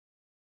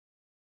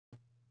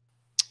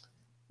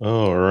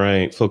All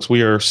right, folks,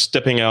 we are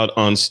stepping out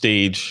on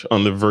stage,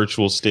 on the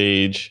virtual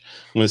stage.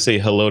 I'm going to say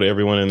hello to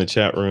everyone in the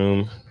chat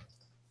room.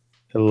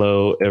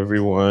 Hello,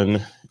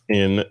 everyone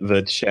in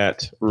the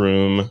chat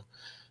room.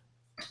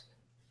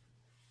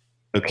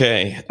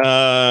 Okay,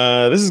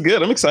 this is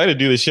good. I'm excited to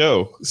do the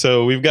show.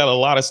 So we've got a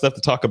lot of stuff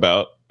to talk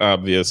about,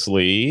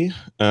 obviously.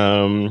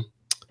 Are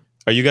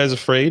you guys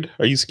afraid?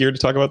 Are you scared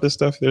to talk about this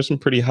stuff? There's some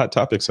pretty hot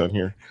topics on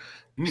here.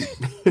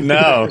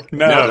 No,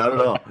 not at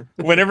all.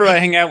 Whenever I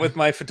hang out with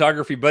my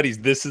photography buddies,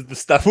 this is the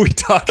stuff we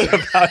talk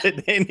about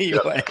it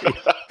anyway.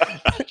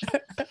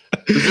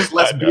 There's just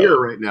less beer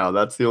right now.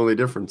 That's the only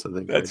difference, I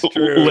think. That's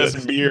true.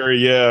 Less beer,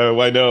 yeah.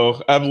 I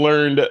know. I've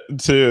learned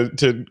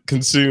to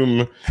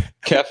consume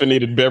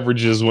caffeinated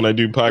beverages when I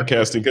do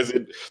podcasting because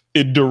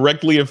it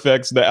directly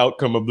affects the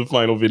outcome of the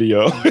final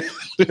video,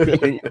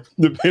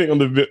 depending on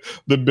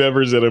the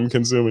beverage that I'm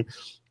consuming.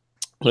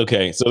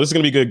 Okay, so this is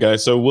gonna be good,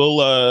 guys. So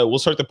we'll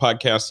start the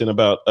podcast in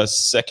about a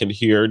second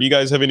here. Do you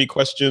guys have any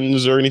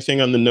questions or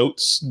anything on the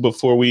notes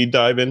before we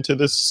dive into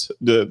this,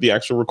 the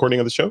actual recording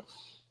of the show?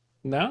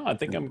 No, I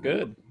think I'm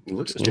good. It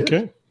looks good.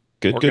 Okay,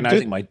 good.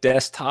 Organizing my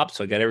desktop,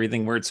 so I got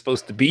everything where it's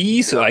supposed to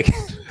be. So I can.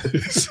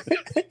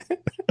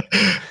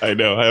 I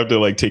know. I have to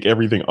like take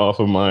everything off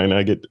of mine.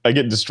 I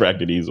get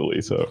distracted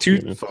easily. So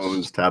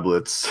phones,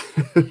 tablets.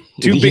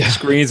 Two big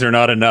screens are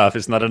not enough.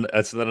 It's not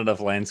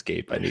enough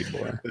landscape. I need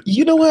more.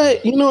 You know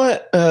what?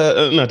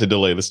 Not to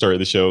delay the start of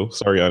the show.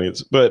 Sorry,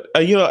 audience. But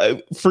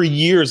for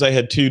years I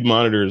had two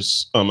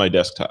monitors on my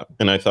desktop,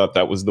 and I thought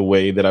that was the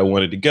way that I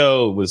wanted to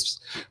go. It was,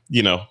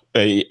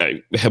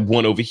 I have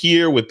one over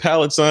here with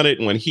palettes on it,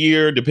 and one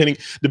here,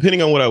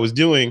 depending on what I was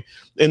doing.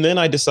 And then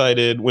I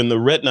decided when the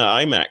Retina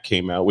iMac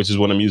came out, which is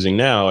what I'm using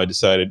now, I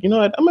decided, I'm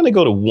going to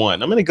go to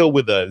one. I'm going to go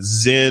with a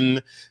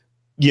Zen,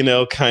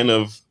 kind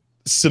of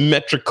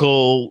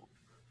symmetrical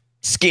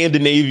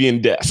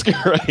Scandinavian desk,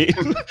 right?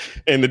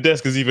 And the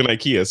desk is even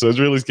IKEA, so it's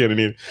really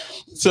Scandinavian.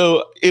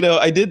 So,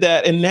 I did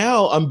that, and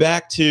now I'm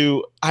back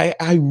to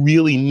I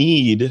really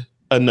need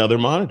another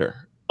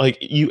monitor. Like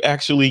you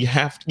actually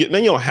have to.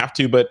 Then you don't have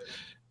to, but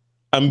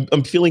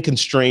I'm feeling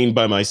constrained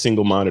by my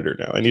single monitor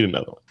now. I need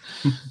another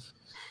one.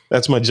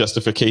 That's my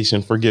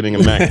justification for getting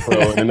a Mac Pro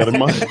and another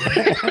monitor.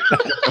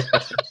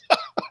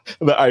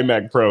 The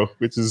iMac Pro,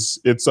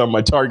 it's on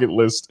my target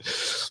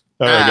list.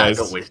 All right,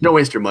 guys. Don't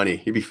waste your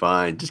money. You'll be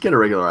fine. Just get a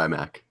regular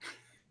iMac.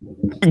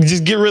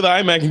 Just get rid of the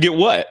iMac and get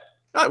what?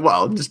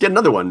 Well, just get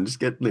another one. Just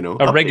get,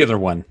 a regular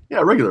one. Yeah,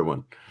 a regular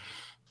one.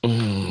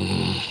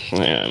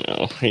 Yeah,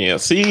 no. Yeah,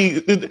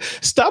 see,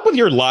 stop with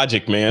your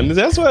logic, man.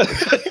 That's what.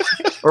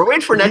 Or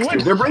wait for next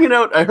year. They're bringing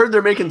out. I heard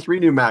they're making 3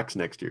 new Macs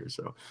next year.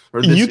 So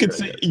you could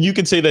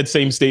say that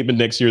same statement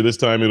next year. This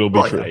time it'll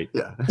be true.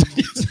 Yeah.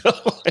 So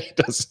it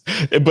does,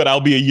 but I'll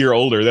be a year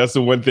older. That's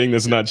the one thing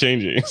that's not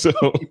changing. So,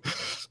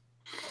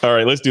 all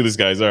right, let's do this,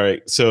 guys. All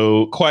right,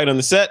 so quiet on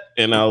the set,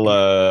 and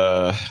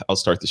I'll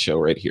start the show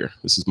right here.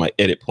 This is my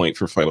edit point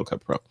for Final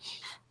Cut Pro.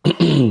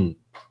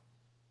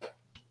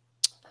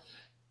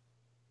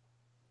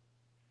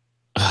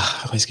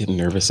 I always get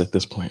nervous at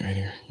this point right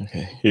here.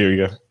 Okay, here we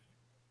go.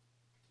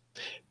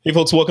 Hey,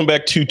 folks, welcome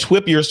back to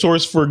TWiP, your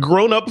source for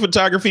grown-up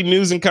photography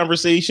news and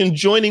conversation.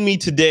 Joining me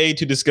today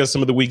to discuss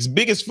some of the week's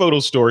biggest photo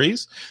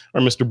stories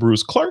are Mr.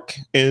 Bruce Clarke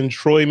and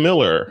Troy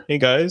Miller. Hey,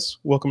 guys,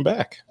 welcome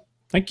back.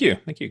 Thank you.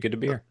 Good to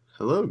be here.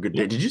 Hello, good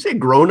day. Did you say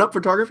grown-up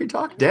photography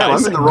talk? Damn,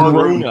 I'm in the wrong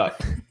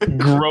room.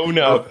 Grown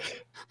up.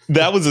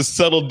 That was a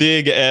subtle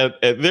dig at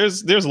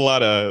there's a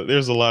lot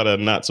of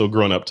not so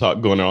grown up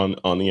talk going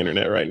on the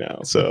internet right now.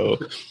 So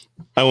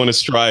I want to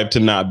strive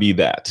to not be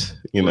that,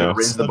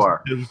 Raise the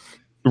bar.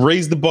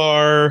 Raise the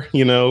bar,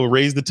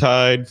 raise the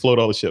tide, float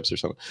all the ships or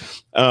something.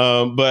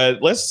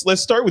 But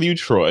let's start with you,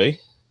 Troy.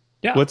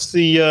 Yeah. What's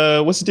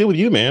the deal with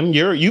you, man?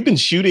 You've been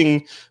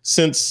shooting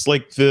since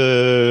like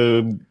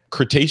the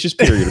Cretaceous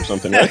period or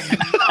something, right?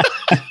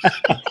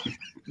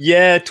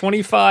 Yeah,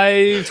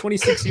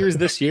 26 years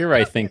this year,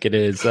 I think it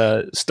is.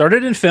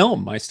 Started in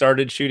film. I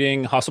started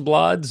shooting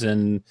Hasselblads,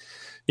 and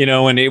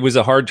and it was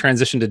a hard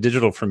transition to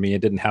digital for me. It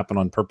didn't happen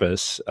on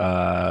purpose,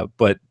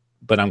 but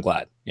I'm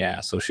glad. Yeah,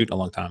 so shooting a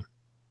long time.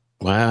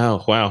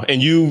 Wow.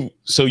 And you've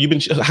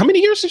been, how many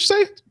years did you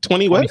say?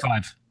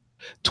 25.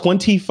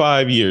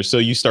 25 years. So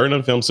you started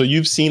on film. So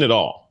you've seen it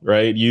all,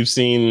 right? You've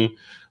seen,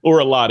 or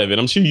a lot of it.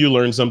 I'm sure you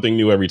learn something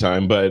new every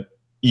time, but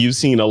you've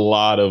seen a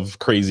lot of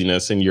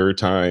craziness in your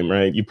time,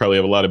 right? You probably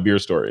have a lot of beer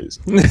stories.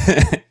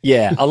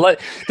 Yeah, a lot.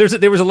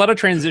 There was a lot of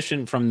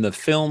transition from the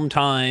film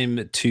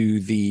time to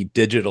the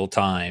digital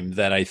time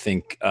that I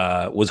think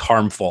was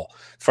harmful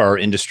for our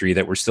industry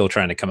that we're still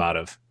trying to come out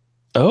of.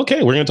 Okay,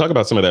 we're going to talk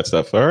about some of that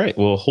stuff. All right,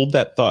 we'll hold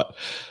that thought.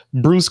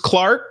 Bruce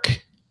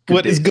Clarke,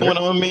 what is going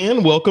on,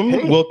 man? Welcome.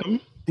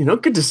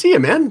 Good to see you,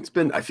 man.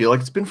 I feel like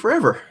it's been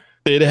forever.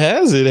 It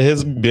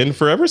has been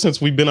forever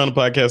since we've been on a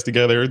podcast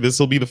together. This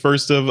will be the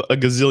first of a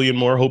gazillion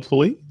more,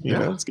 hopefully.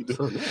 It's good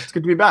to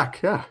be back.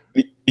 Yeah.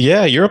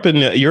 Yeah, you're up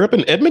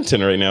in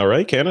Edmonton right now,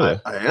 right?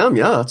 Canada. I am,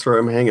 yeah. That's where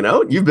I'm hanging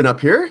out. You've been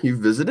up here. You've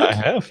visited. I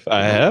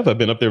have. I've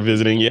been up there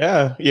visiting.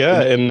 Yeah,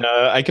 yeah, and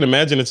I can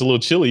imagine it's a little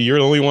chilly. You're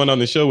the only one on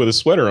the show with a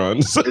sweater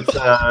on. So. It's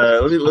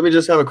let me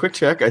just have a quick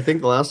check. I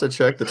think the last I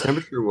checked, the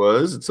temperature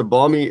was it's a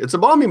balmy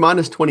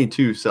minus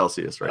 22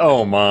 Celsius right now.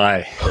 Oh my!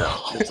 Yeah,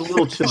 it's a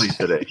little chilly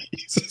today.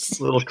 It's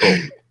a little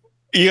cold.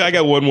 Yeah, I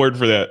got one word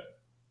for that: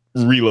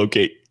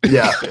 relocate.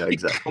 Yeah,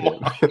 exactly.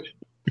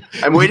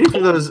 I'm waiting for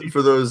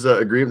those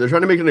agreements. They're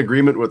trying to make an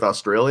agreement with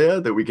Australia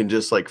that we can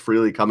just like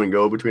freely come and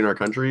go between our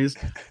countries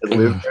and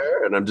live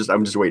there. And I'm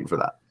just waiting for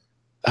that.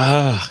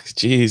 Ah,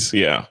 geez.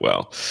 Yeah.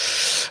 Well,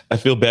 I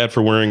feel bad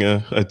for wearing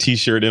a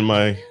t-shirt in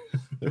my.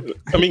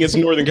 I mean, it's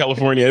Northern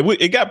California.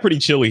 It got pretty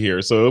chilly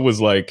here, so it was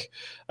like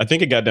I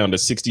think it got down to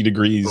 60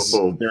 degrees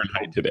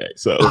Fahrenheit today.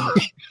 So.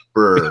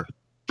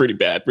 Pretty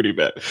bad.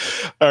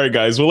 All right,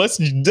 guys. Well, let's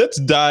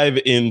dive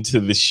into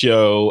the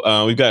show.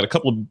 We've got a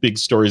couple of big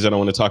stories that I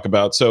want to talk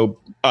about. So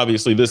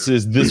obviously this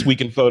is This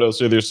Week in Photo.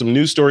 So there's some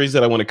news stories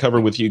that I want to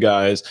cover with you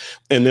guys.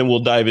 And then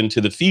we'll dive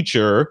into the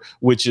feature,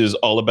 which is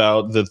all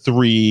about the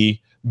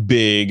three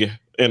big,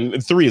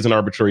 and three is an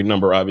arbitrary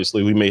number,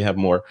 obviously. We may have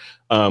more,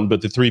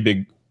 but the three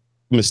big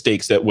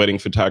mistakes that wedding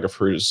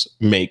photographers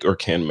make or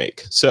can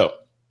make. So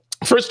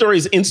first story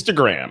is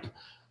Instagram.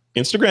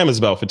 Instagram is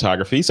about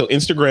photography. So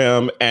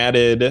Instagram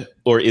added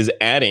or is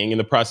adding in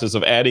the process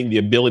of adding the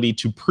ability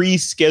to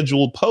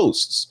pre-schedule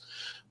posts,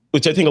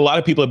 which I think a lot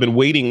of people have been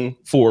waiting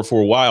for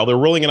a while. They're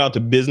rolling it out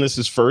to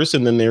businesses first,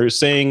 and then they're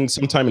saying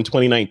sometime in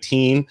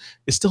 2019.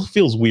 It still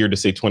feels weird to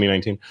say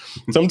 2019.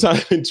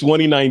 Sometime in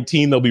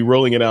 2019, they'll be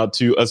rolling it out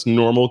to us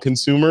normal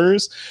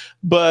consumers.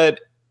 But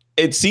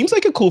it seems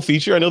like a cool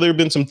feature. I know there have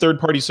been some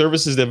third-party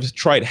services that have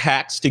tried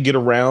hacks to get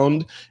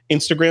around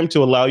Instagram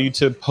to allow you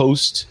to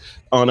post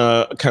on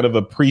a kind of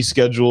a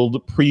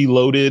pre-scheduled,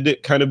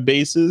 preloaded kind of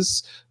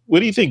basis. What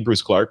do you think,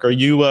 Bruce Clarke? Are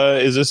you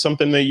is this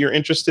something that you're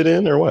interested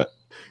in or what?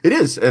 It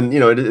is, and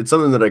it's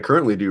something that I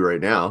currently do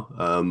right now.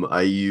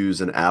 I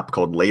use an app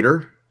called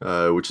Later,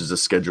 which is a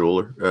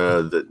scheduler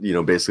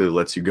that basically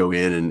lets you go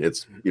in and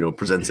it's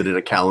presents it in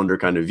a calendar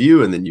kind of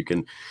view, and then you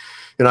can.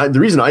 And the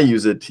reason I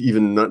use it,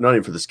 even not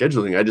even for the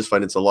scheduling, I just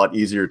find it's a lot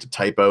easier to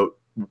type out,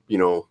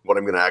 what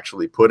I'm going to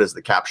actually put as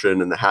the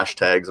caption and the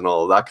hashtags and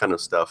all of that kind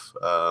of stuff,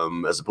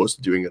 as opposed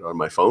to doing it on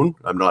my phone.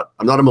 I'm not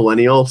a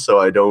millennial,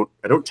 so I don't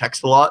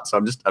text a lot. So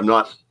I'm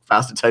not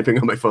fast at typing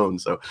on my phone.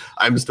 So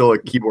I'm still a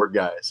keyboard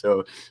guy.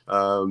 So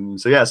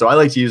I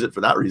like to use it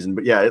for that reason.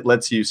 But yeah, it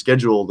lets you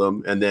schedule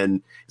them, and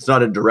then it's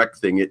not a direct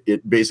thing.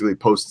 It basically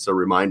posts a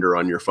reminder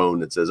on your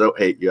phone that says, oh,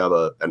 hey, you have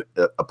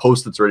a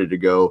post that's ready to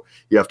go.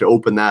 You have to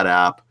open that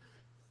app.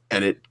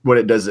 And what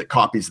it does is it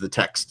copies the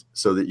text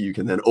so that you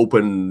can then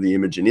open the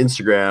image in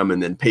Instagram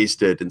and then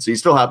paste it. And so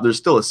there's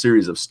still a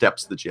series of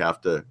steps that you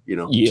have to,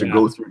 to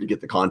go through to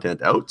get the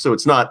content out. So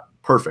it's not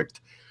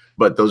perfect,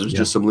 but those are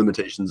just some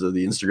limitations of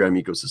the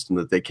Instagram ecosystem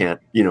that they can't,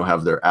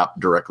 have their app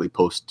directly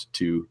post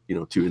to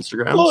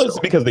Instagram. Well, it's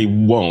because they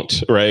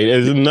won't, right?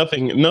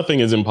 Nothing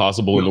is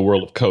impossible in the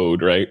world of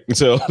code, right?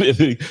 So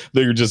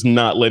they're just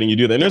not letting you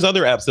do that. And there's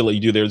other apps that let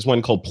you do that. There's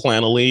one called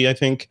Planoly, I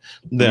think,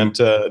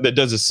 that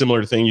does a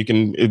similar thing.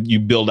 You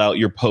build out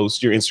your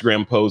posts, your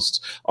Instagram posts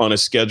on a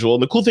schedule.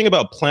 And the cool thing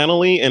about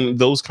Planoly and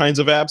those kinds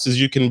of apps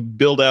is you can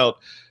build out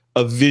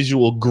a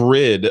visual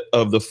grid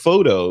of the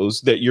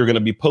photos that you're going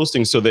to be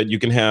posting so that you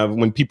can have,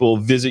 when people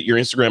visit your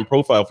Instagram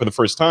profile for the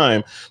first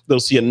time, they'll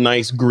see a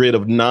nice grid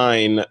of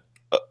 9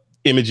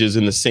 images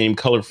in the same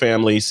color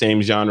family,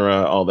 same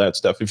genre, all that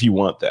stuff, if you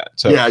want that.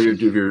 So yeah,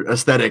 your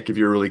aesthetic, if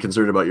you're really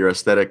concerned about your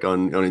aesthetic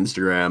on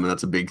Instagram, and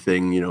that's a big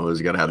thing, is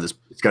you got to have this,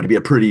 it's got to be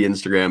a pretty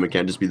Instagram. It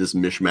can't just be this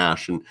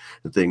mishmash and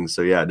things.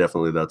 So yeah,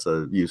 definitely that's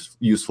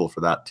useful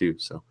for that too.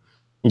 So.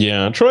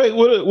 Yeah, Troy,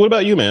 what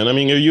about you, man? I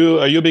mean, are you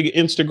a big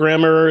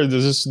Instagrammer?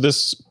 Does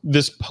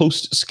this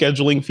post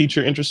scheduling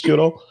feature interest you at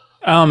all?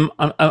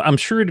 I'm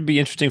sure it'd be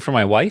interesting for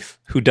my wife,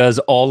 who does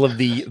all of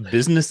the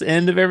business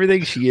end of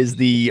everything. She is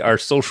our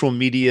social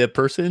media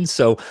person,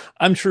 so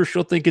I'm sure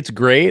she'll think it's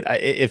great.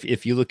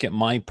 If you look at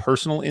my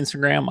personal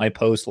Instagram, I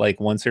post like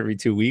once every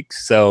 2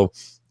 weeks, so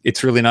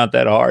it's really not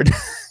that hard.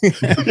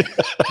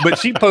 But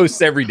she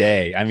posts every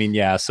day. I mean,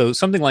 yeah. So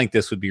something like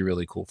this would be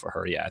really cool for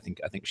her. Yeah, I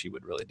think she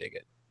would really dig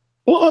it.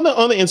 Well,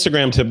 on the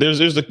Instagram tip,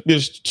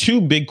 there's 2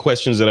 big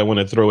questions that I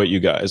want to throw at you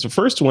guys. The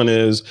first one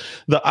is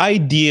the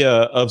idea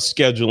of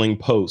scheduling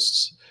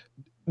posts.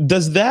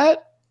 Does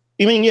that,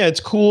 I mean, yeah, it's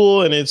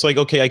cool. And it's like,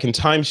 okay, I can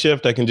time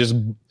shift. I can just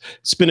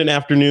spend an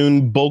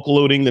afternoon bulk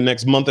loading the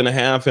next month and a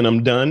half and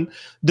I'm done.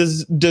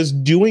 Does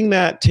doing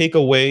that take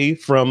away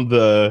from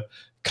the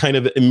kind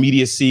of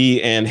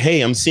immediacy and, hey,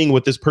 I'm seeing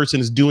what this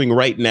person is doing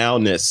right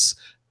now-ness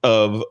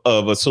of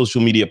a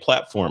social media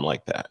platform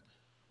like that?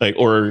 Like,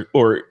 or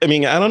I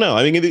mean, I don't know.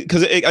 I mean,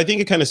 because I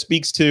think it kind of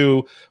speaks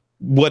to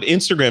what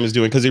Instagram is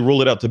doing, because they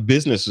roll it out to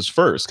businesses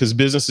first. Because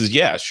businesses,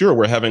 yeah, sure,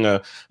 we're having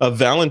a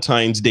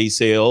Valentine's Day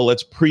sale.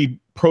 Let's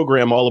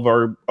program all of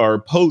our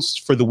posts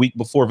for the week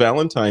before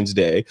Valentine's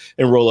Day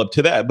and roll up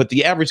to that. But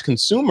the average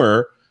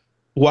consumer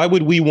why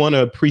would we want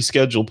to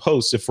pre-schedule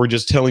posts if we're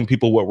just telling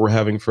people what we're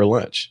having for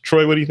lunch?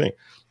 Troy, what do you think?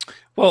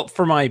 Well,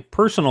 for my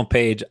personal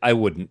page, I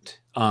wouldn't.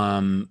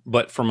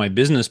 But for my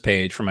business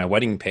page, for my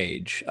wedding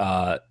page,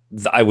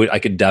 I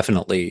could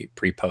definitely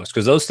pre-post,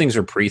 because those things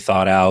are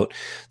pre-thought out.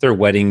 They're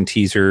wedding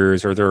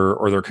teasers, or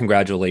their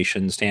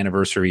congratulations to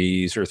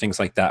anniversaries or things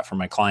like that for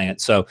my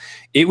clients. So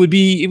it would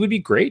be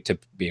great to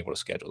be able to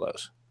schedule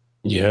those.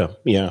 Yeah.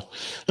 I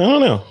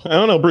don't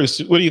know, Bruce.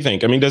 What do you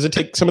think? I mean, does it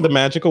take some of the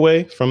magic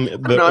away from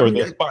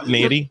the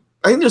spontaneity?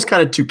 I think there's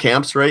kind of two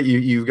camps, right?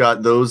 You've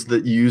got those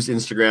that use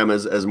Instagram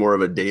as more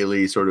of a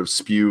daily sort of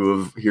spew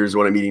of, here's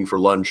what I'm eating for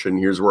lunch, and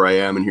here's where I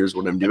am, and here's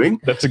what I'm doing.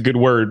 That's a good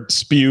word,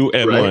 spew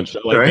and lunch. I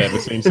like that in the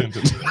same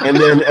sentence. and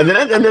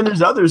then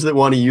there's others that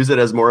want to use it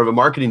as more of a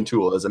marketing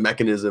tool, as a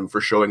mechanism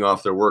for showing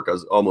off their work,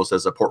 as almost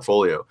as a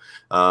portfolio.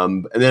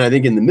 And then I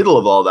think in the middle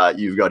of all that,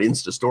 you've got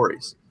Insta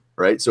stories.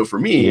 Right. So for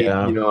me,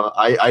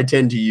 I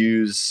tend to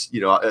use,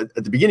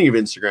 at the beginning of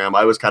Instagram,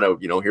 I was kind of,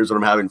 here's what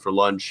I'm having for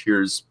lunch.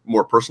 Here's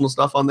more personal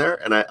stuff on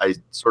there. And I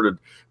sort of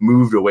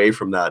moved away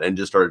from that and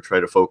just started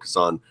trying to focus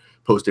on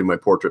posting my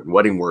portrait and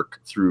wedding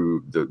work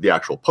through the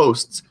actual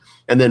posts.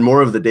 And then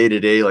more of the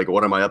day-to-day, like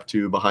what am I up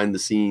to behind the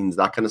scenes,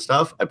 that kind of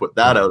stuff, I put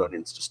that out on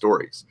Insta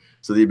stories.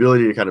 So the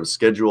ability to kind of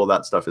schedule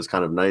that stuff is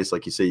kind of nice.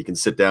 Like you say, you can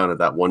sit down at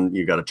that one,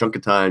 you got a chunk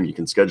of time, you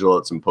can schedule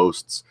out some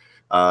posts.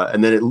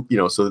 And then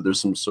so that there's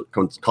some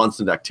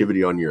constant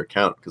activity on your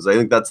account, because I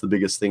think that's the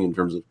biggest thing in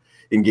terms of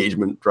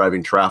engagement,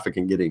 driving traffic,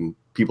 and getting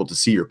people to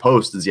see your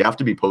posts, is you have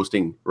to be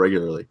posting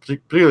regularly.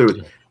 Particularly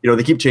with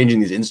they keep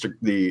changing these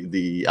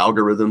the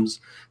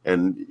algorithms,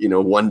 and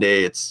one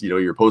day it's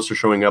your posts are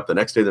showing up, the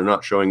next day they're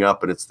not showing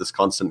up, and it's this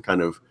constant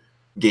kind of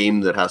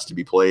game that has to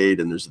be played,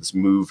 and there's this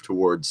move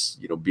towards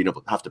being able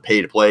to have to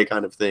pay to play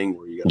kind of thing,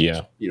 where you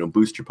got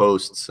boost your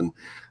posts, and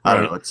I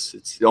don't know,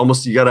 it's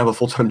almost, you got to have a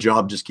full-time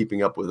job just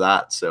keeping up with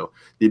that. So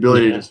the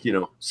ability to just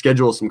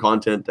schedule some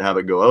content to have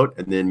it go out,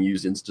 and then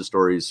use Insta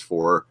stories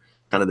for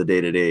kind of the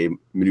day-to-day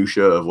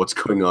minutia of what's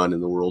going on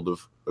in the world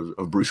of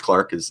Bruce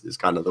Clarke is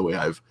kind of the way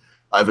I've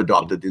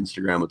adopted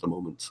Instagram at the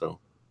moment. So.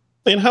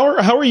 And how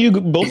are you,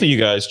 both of you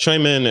guys,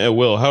 chime in at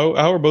will? How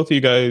are both of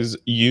you guys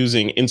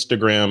using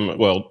Instagram?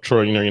 Well,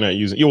 Troy, you're not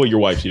using. Your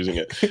wife's using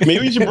it.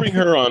 Maybe you should bring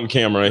her on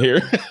camera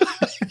here.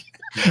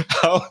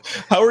 How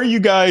are you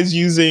guys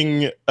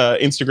using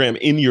Instagram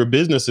in your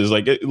businesses?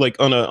 Like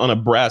on a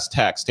brass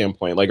tack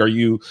standpoint. Like, are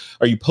you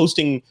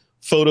posting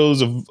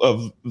photos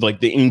of like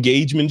the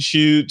engagement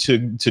shoot to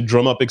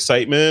drum up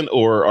excitement,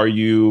 or are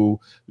you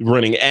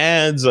running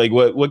ads? Like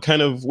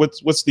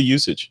what's the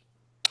usage?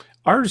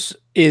 Ours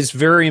is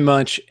very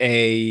much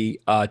a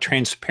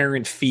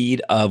transparent feed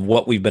of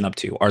what we've been up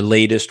to, our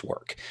latest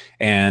work.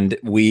 And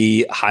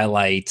we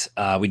highlight,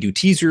 we do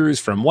teasers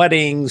from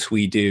weddings.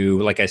 We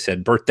do, like I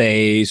said,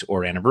 birthdays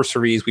or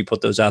anniversaries. We put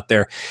those out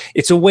there.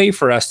 It's a way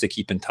for us to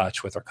keep in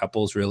touch with our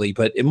couples, really.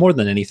 But more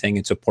than anything,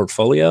 it's a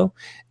portfolio,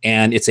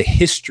 and it's a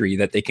history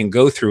that they can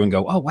go through and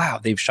go, oh, wow,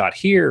 they've shot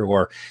here,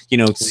 or,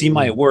 see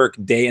my work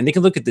day. And they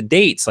can look at the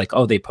dates, like,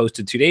 oh, they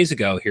posted 2 days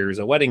ago. Here's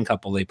a wedding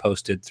couple. They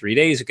posted 3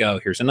 days ago.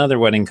 Here's another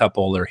wedding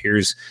couple. Or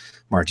here's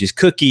Margie's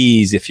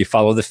cookies. If you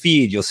follow the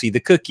feed, you'll see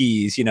the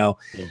cookies.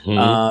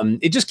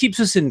 It just keeps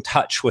us in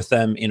touch with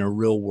them in a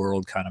real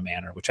world kind of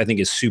manner, which I think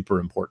is super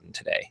important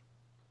today.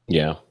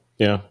 Yeah.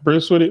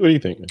 Bruce, what do you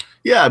think?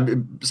 Yeah,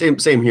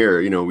 same here.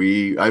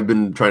 I've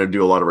been trying to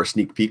do a lot of our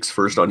sneak peeks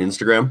first on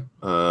Instagram,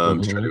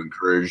 to try to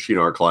encourage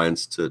our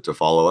clients to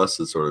follow us.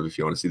 It's sort of, if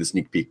you want to see the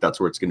sneak peek, that's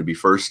where it's going to be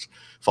first,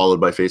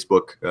 followed by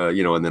Facebook,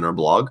 and then our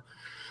blog.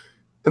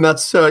 And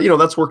that's,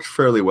 that's worked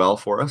fairly well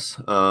for us.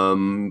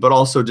 But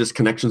also just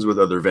connections with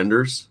other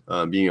vendors,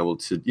 being able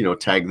to,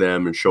 tag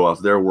them and show off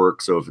their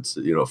work. So if it's,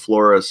 a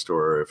florist,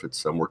 or if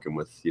it's, I'm working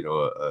with,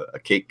 a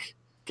cake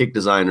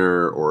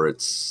designer, or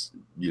it's,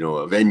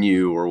 a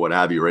venue or what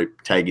have you, right?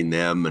 Tagging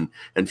them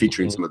and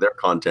featuring some of their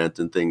content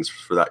and things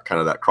for that kind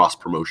of that cross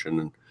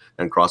promotion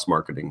and cross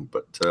marketing.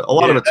 But a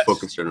lot of it's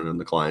focused in on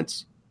the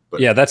clients. But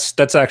yeah,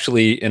 that's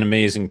actually an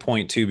amazing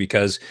point too,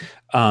 because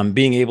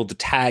being able to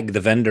tag the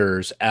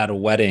vendors at a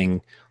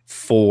wedding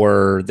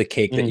for the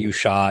cake that you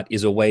shot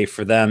is a way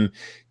for them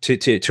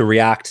to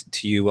react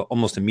to you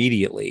almost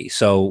immediately.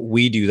 So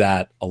we do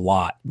that a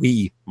lot.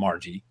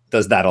 Margie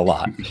does that a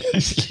lot.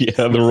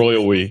 Yeah, the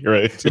royal we,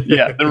 right?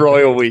 Yeah, the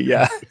royal we.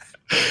 Yeah.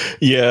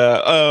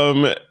 Yeah.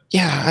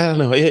 I don't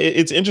know.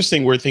 It's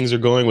interesting where things are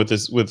going with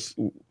this, with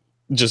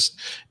just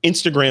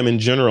Instagram in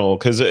general,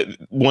 because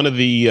one of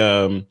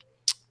the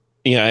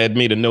I had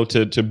made a note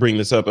to bring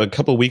this up a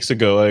couple of weeks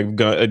ago.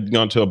 I'd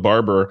gone to a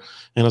barber,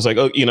 and I was like,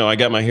 oh, I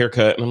got my hair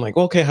cut, and I'm like,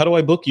 well, okay, how do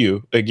I book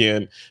you again?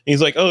 And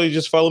he's like, oh, you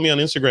just follow me on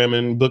Instagram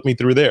and book me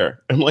through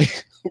there. I'm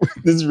like,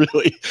 this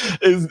really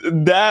is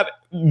that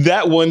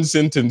one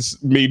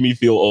sentence made me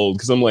feel old,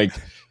 because I'm like,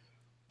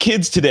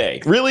 kids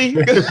today, really?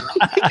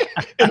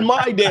 In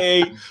my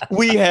day,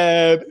 we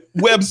had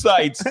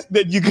websites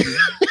that you could.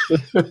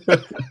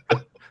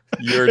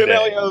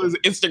 Now we have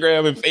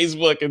Instagram and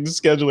Facebook and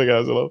scheduling.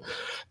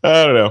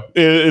 I don't know.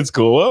 It's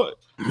cool. Well,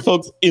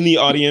 folks in the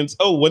audience.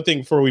 Oh, one thing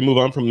before we move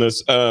on from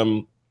this.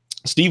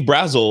 Steve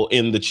Brazel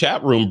in the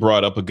chat room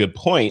brought up a good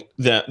point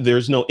that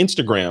there's no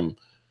Instagram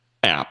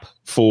app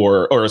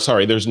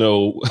there's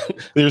no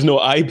there's no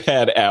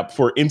iPad app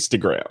for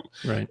Instagram.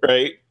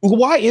 Right.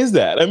 Why is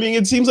that? I mean,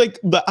 it seems like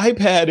the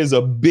iPad is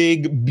a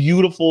big,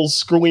 beautiful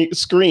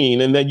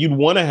screen, and that you'd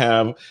want to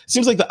have,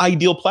 seems like the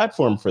ideal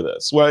platform for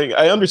this. Well,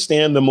 I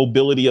understand the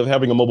mobility of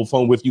having a mobile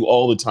phone with you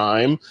all the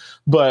time,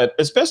 but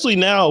especially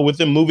now with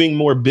them moving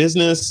more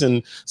business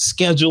and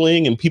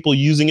scheduling and people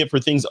using it for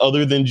things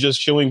other than just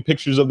showing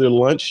pictures of their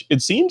lunch,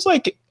 it seems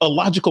like a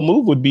logical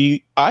move would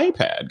be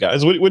iPad,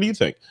 guys. What do you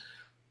think?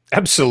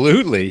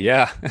 Absolutely,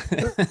 yeah.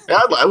 Yeah,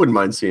 I wouldn't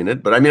mind seeing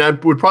it, but I mean, I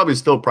would probably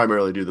still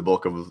primarily do the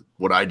bulk of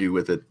what I do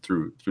with it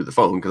through the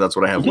phone, because that's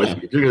what I have with me,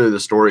 particularly the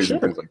stories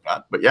and things like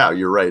that. But yeah,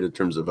 you're right in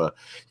terms of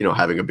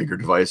having a bigger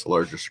device, a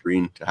larger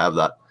screen to have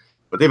that.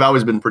 But they've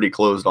always been pretty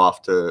closed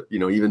off to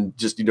even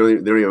just they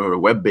don't even have a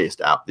web-based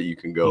app that you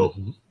can go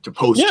to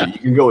post to. You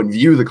can go and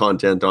view the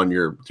content on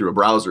through a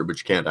browser, but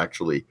you can't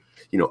actually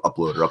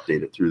upload or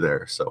update it through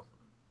there. So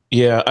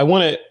yeah, I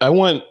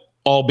want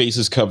all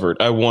bases covered.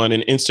 I want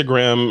an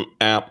Instagram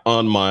app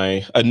on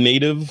a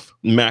native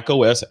Mac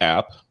OS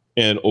app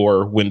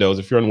or Windows,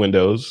 if you're on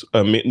Windows,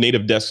 a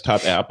native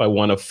desktop app. I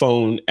want a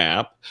phone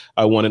app.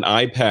 I want an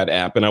iPad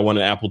app, and I want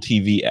an Apple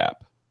TV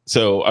app.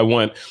 So I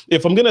want,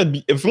 if I'm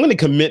gonna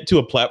commit to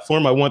a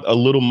platform, I want a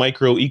little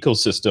micro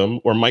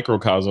ecosystem or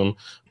microcosm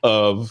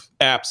of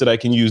apps that I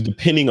can use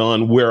depending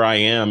on where I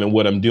am and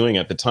what I'm doing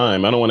at the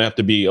time. I don't want to have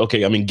to be,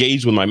 okay, I'm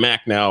engaged with my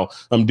Mac now,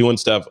 I'm doing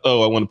stuff.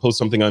 Oh, I want to post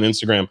something on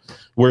Instagram.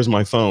 Where's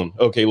my phone?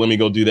 Okay, let me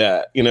go do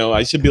that.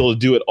 I should be able to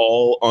do it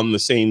all on the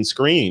same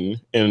screen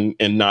and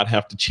not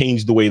have to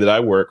change the way that I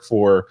work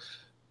for,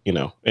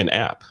 an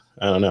app.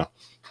 I don't know.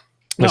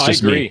 That's I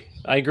agree. Me.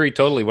 I agree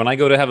totally. When I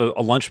go to have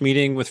a lunch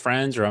meeting with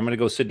friends, or I'm going to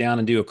go sit down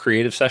and do a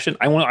creative session,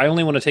 I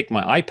only want to take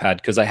my iPad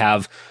because I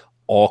have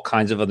all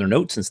kinds of other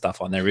notes and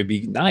stuff on there. It'd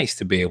be nice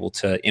to be able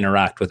to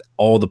interact with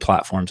all the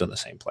platforms in the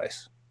same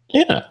place.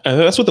 Yeah,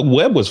 that's what the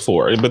web was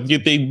for. But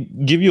they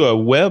give you a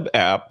web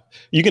app.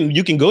 You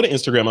can go to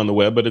Instagram on the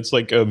web, but it's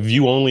like a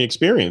view only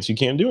experience. You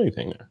can't do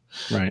anything there.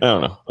 Right. I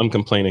don't know. I'm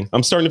complaining.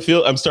 I'm starting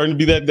to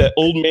be that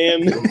old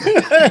man.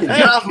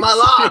 Get off my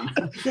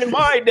lawn. In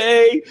my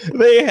day,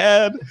 they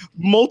had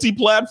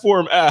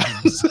multi-platform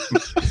apps.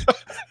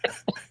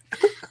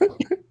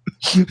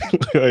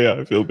 Oh, yeah,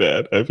 I feel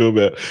bad. All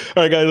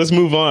right, guys, let's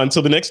move on.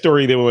 So the next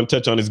story that we want to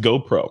touch on is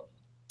GoPro.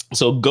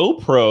 So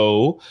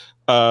GoPro.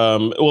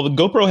 The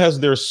GoPro has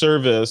their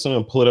service. I'm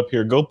gonna pull it up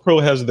here.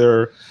 GoPro has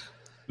their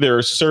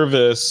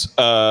service.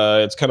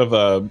 It's kind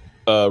of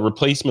a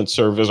replacement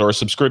service or a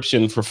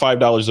subscription for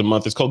 $5 a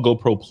month. It's called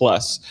GoPro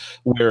Plus,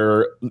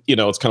 where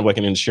it's kind of like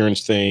an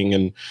insurance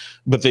thing,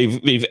 but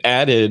they've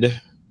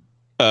added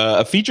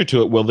a feature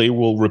to it where they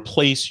will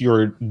replace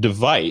your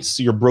device,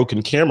 your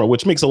broken camera,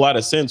 which makes a lot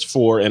of sense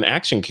for an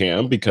action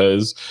cam,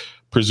 because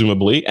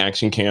presumably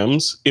action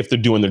cams, if they're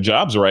doing their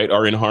jobs right,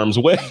 are in harm's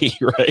way,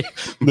 right?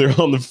 They're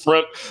on the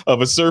front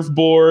of a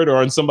surfboard or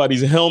on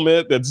somebody's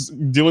helmet that's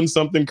doing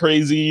something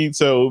crazy.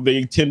 So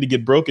they tend to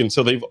get broken.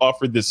 So they've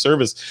offered this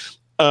service.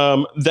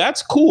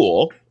 That's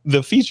cool.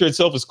 The feature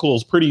itself is cool.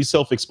 It's pretty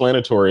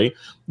self-explanatory.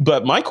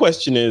 But my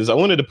question is, I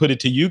wanted to put it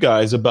to you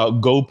guys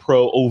about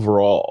GoPro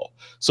overall.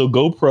 So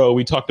GoPro,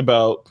 we talked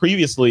about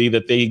previously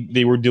that they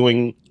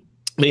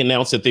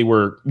announced that they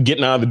were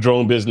getting out of the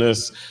drone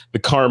business, the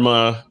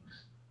karma.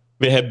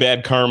 They had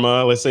bad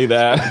karma, let's say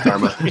that.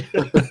 Karma.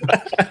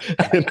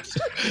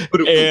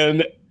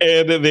 and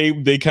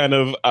they kind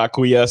of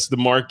acquiesced the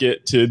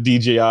market to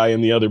DJI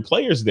and the other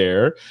players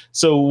there.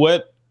 So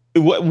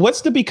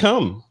what's to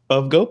become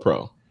of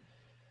GoPro?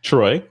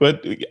 Troy,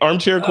 but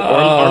armchair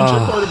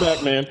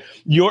quarterback, man.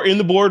 You're in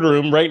the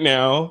boardroom right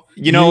now.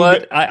 You know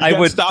what? I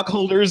would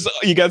stockholders.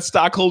 You got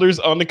stockholders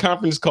on the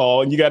conference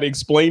call, and you got to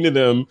explain to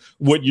them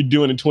what you're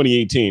doing in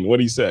 2018. What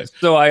do you say?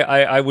 So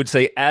I would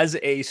say, as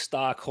a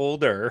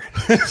stockholder,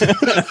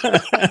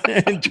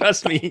 and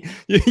trust me,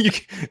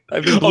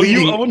 I've been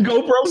bleeding. You own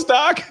GoPro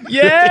stock?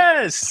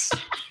 Yes.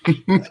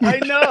 I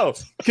know.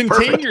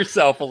 Contain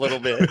yourself a little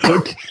bit.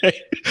 Okay.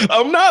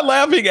 I'm not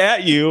laughing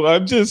at you.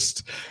 I'm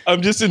just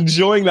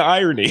enjoying the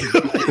irony.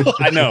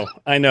 I know.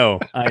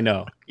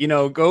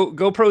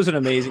 GoPro's an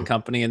amazing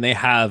company, and they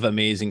have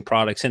amazing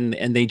products, and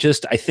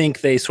I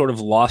think they sort of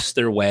lost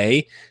their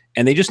way,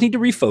 and they just need to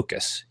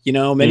refocus.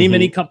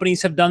 Many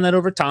companies have done that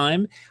over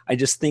time. I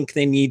just think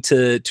they need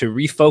to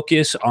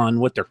refocus on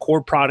what their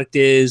core product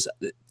is,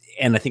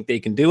 and I think they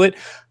can do it.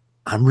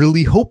 I'm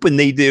really hoping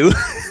they do.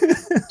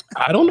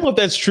 I don't know if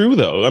that's true,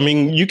 though. I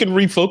mean, you can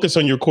refocus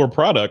on your core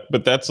product,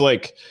 but that's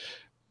like,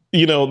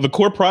 the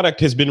core product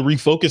has been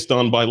refocused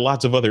on by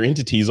lots of other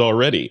entities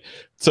already.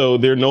 So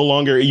they're no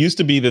longer, it used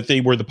to be that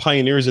they were the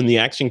pioneers in the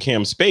action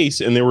cam space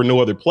and there were no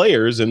other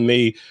players, and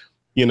they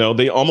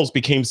almost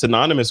became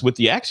synonymous with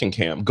the action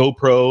cam.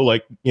 GoPro,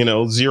 like,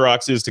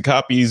 Xerox is to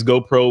copies,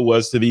 GoPro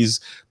was to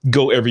these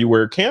go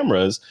everywhere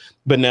cameras.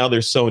 But now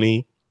there's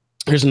Sony,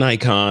 there's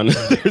Nikon,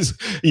 there's,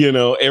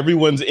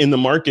 everyone's in the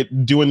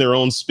market doing their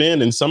own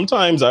spin. And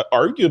sometimes,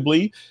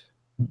 arguably,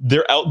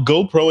 they're out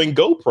GoProing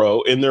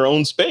GoPro in their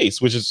own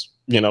space, which is,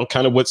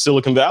 kind of what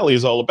Silicon Valley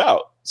is all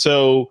about.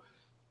 So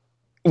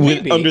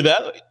under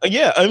that,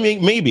 yeah, I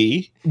mean,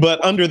 maybe,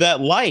 but under that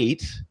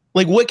light,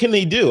 like, what can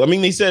they do? I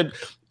mean, they said,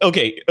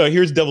 okay,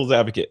 here's devil's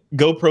advocate.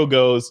 GoPro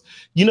goes,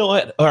 you know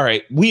what? All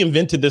right, we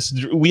invented this.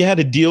 We had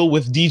a deal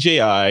with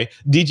DJI.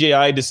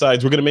 DJI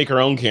decides we're going to make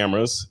our own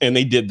cameras, and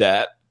they did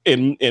that,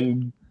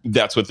 and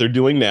that's what they're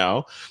doing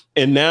now.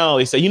 And now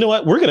they say, you know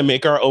what? We're going to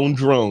make our own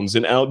drones,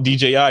 and out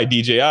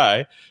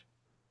DJI.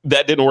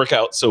 That didn't work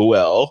out so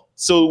well.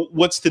 So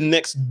what's the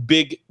next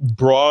big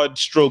broad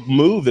stroke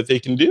move that they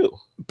can do?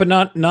 But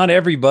not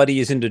everybody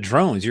is into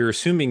drones. You're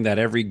assuming that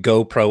every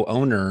GoPro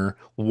owner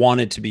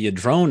wanted to be a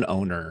drone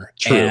owner.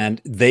 True.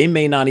 And they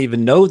may not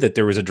even know that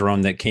there was a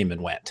drone that came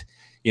and went.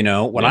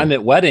 When I'm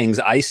at weddings,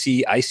 I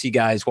see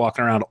guys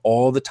walking around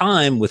all the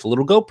time with a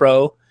little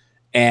GoPro,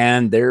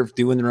 and they're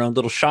doing their own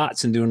little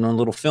shots and doing their own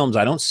little films.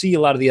 I don't see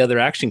a lot of the other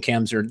action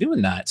cams that are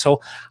doing that.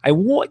 So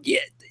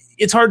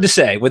it's hard to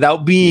say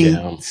without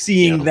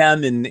seeing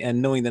them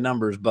and knowing the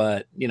numbers,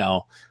 but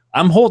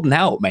I'm holding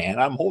out, man.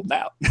 I'm holding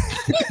out.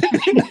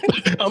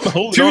 I'm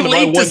holding Too on to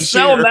late my to one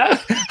sell share. now.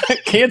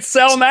 Can't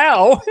sell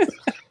now.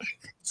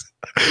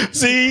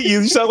 See,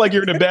 you sound like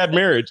you're in a bad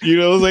marriage.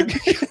 It's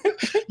like,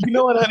 you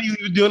know what, honey, we've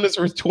been doing this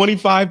for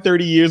 25,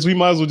 30 years. We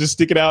might as well just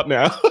stick it out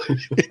now.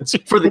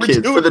 For the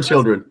kids, for the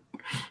children.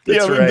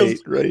 That's right.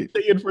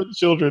 Staying for the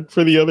children,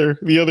 for the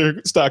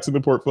other stocks in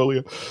the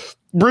portfolio.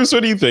 Bruce,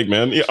 what do you think,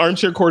 man?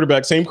 Armchair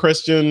quarterback, same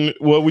question.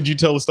 What would you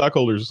tell the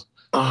stockholders?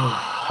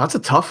 That's a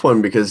tough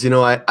one because,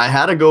 I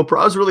had a GoPro.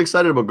 I was really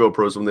excited about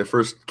GoPros when they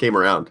first came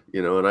around,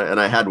 and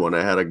I had one.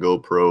 I had a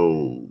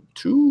GoPro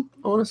 2,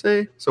 I want to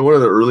say. So one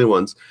of the early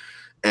ones.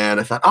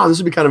 And I thought, this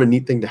would be kind of a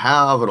neat thing to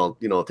have. And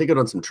I'll take it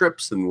on some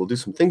trips and we'll do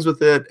some things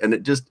with it. And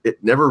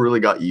it never really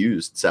got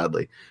used,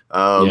 sadly.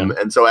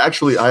 And so I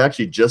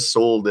actually just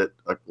sold it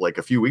like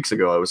a few weeks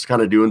ago. I was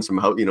kind of doing some,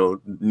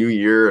 New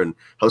Year and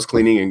house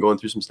cleaning and going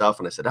through some stuff.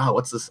 And I said,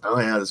 what's this? Oh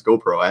yeah, this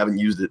GoPro. I haven't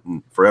used it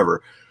in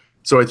forever.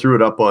 So I threw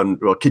it up on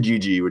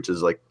Kijiji, which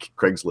is like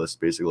Craigslist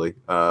basically,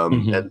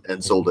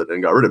 and sold it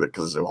and got rid of it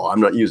because I said, well,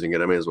 I'm not using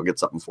it. I may as well get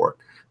something for it.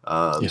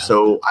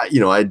 So I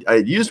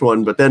used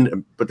one, but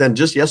then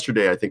just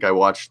yesterday, I think I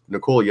watched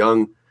Nicole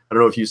Young. I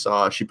don't know if you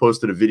saw, she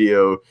posted a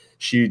video.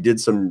 She did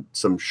some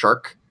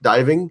shark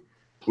diving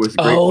with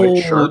great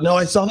white sharks. No,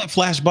 I saw that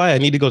flash by. I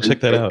need to go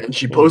check that out. And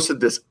she posted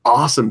this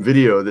awesome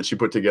video that she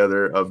put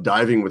together of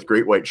diving with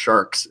great white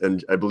sharks.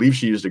 And I believe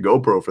she used a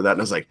GoPro for that.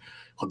 And I was like,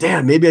 well,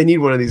 damn, maybe I need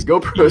one of these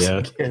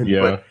GoPros again.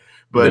 Yeah.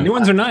 But the new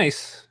ones are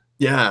nice.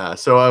 Yeah.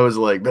 So I was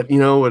like, but you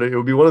know what? It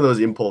would be one of those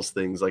impulse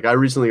things. Like I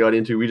recently got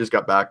into, we just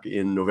got back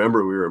in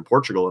November. We were in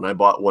Portugal and I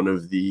bought one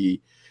of the,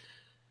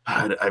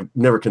 I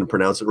never can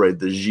pronounce it right.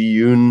 The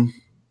Zhiyun.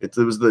 It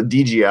was the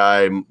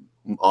DJI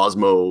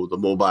Osmo, the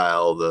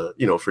mobile,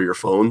 for your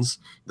phones,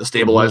 the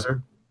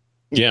stabilizer.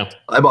 Yeah.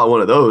 I bought one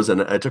of those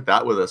and I took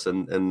that with us.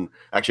 And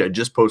actually I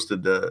just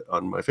posted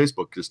on my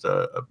Facebook, just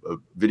a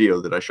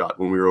video that I shot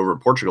when we were over in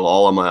Portugal,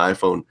 all on my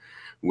iPhone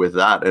with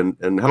that and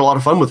had a lot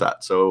of fun with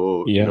that.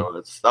 So,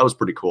 that was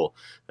pretty cool.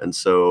 And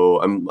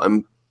so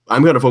I'm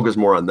going to focus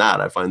more on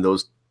that. I find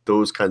those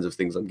kinds of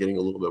things I'm getting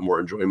a little bit more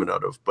enjoyment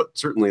out of, but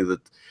certainly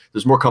that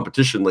there's more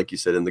competition, like you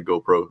said, in the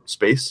GoPro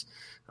space.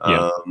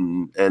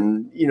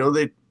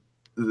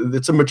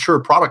 It's a mature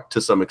product to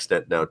some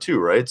extent now too,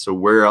 right? So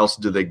where else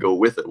do they go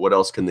with it? What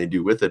else can they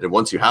do with it? And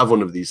once you have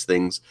one of these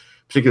things,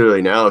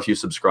 particularly now, if you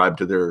subscribe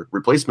to their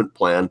replacement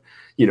plan,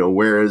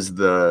 where is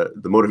the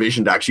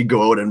motivation to actually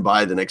go out and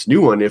buy the next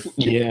new one? If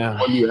the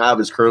one you have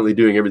is currently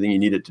doing everything you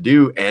need it to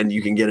do, and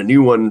you can get a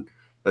new one,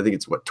 I think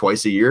it's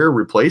twice a year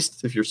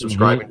replaced if you're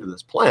subscribing to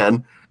this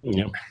plan.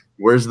 Yeah.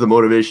 Where's the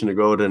motivation to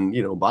go out and,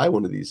 buy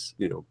one of these,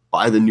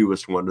 buy the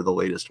newest one or the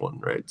latest one,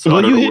 right? So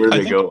I don't know where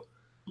they go.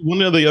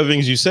 One of the other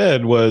things you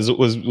said was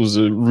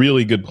a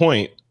really good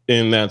point,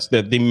 and that's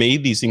that they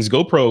made these things.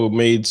 GoPro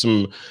made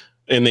some,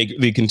 and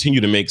they continue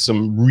to make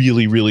some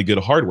really, really good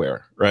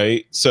hardware,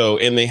 right? So,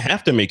 and they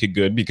have to make it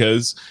good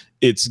because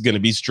it's going to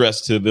be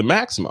stressed to the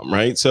maximum,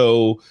 right?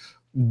 So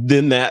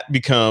then that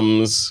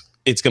becomes,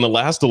 it's going to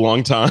last a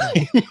long time.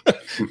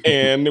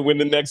 And when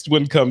the next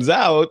one comes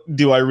out,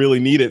 do I really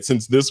need it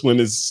since this one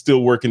is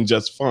still working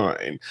just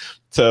fine?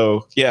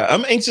 So yeah,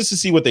 I'm anxious to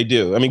see what they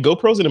do. I mean,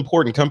 GoPro's an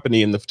important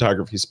company in the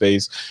photography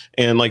space.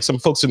 And like some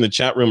folks in the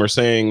chat room are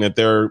saying that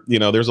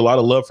there's a lot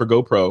of love for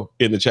GoPro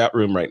in the chat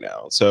room right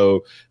now.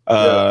 So he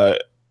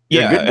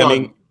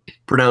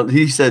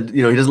said,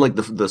 he doesn't like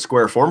the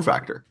square form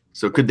factor.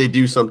 So could they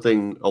do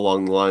something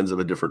along the lines of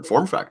a different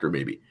form factor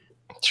maybe?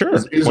 Sure.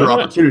 Is there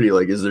opportunity?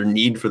 Like, is there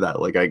need for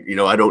that? Like, I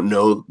don't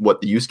know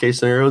what the use case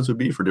scenarios would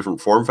be for different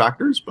form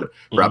factors, but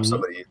perhaps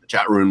somebody in the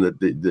chat room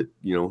that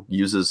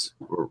uses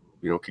or,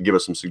 could give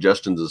us some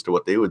suggestions as to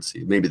what they would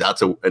see. Maybe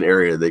that's an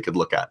area they could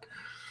look at.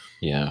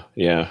 Yeah.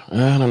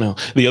 I don't know.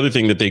 The other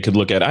thing that they could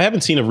look at, I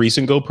haven't seen a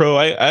recent GoPro.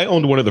 I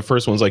owned one of the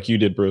first ones like you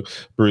did,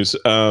 Bruce.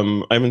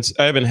 I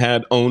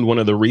haven't owned one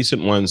of the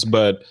recent ones,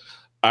 but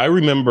I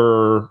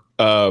remember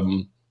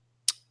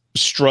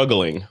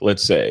struggling,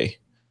 let's say,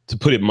 to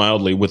put it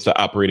mildly, with the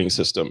operating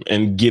system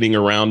and getting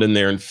around in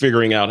there and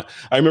figuring out.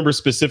 I remember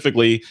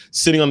specifically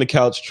sitting on the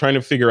couch trying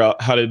to figure out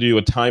how to do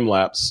a time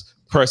lapse,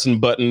 pressing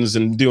buttons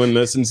and doing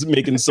this and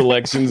making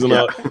selections and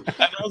all. And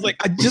I was like,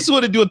 I just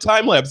want to do a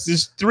time lapse.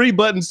 There's 3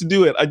 buttons to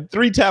do it.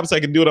 3 taps, I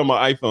can do it on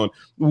my iPhone.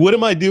 What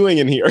am I doing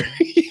in here?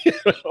 You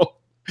know?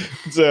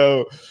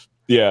 So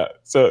yeah.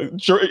 So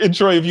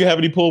Troy, if you have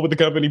any pull with the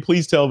company,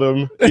 please tell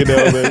them, you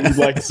know, that you'd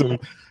like some,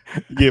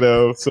 you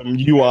know, some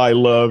UI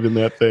love in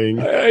that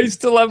thing. I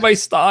still have my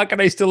stock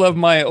and I still have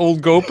my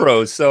old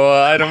GoPros, so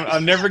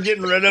I'm never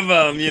getting rid of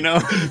them, you know.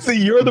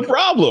 See, you're the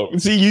problem.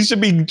 See, you should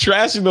be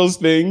trashing those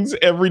things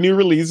every new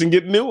release and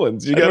get new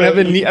ones. I don't have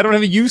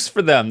a use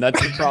for them.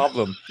 That's the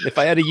problem. If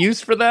I had a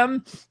use for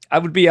them, I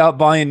would be out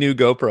buying new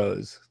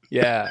GoPros.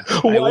 Yeah.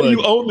 Why do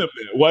you own them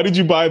then? Why did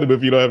you buy them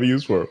if you don't have a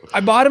use for them?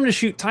 I bought them to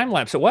shoot time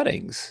lapse at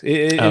weddings.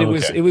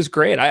 It was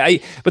great.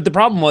 But the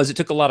problem was it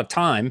took a lot of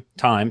time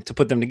to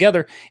put them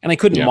together, and I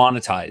couldn't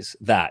monetize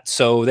that.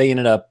 So they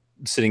ended up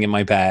sitting in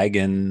my bag,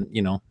 and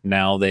you know,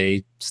 now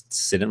they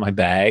sit in my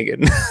bag.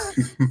 And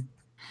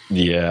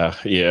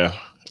yeah.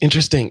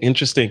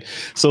 Interesting.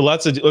 So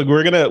lots of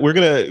we're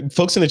gonna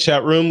folks in the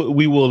chat room.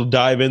 We will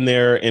dive in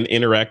there and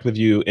interact with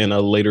you in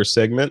a later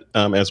segment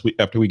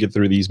after we get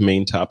through these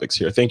main topics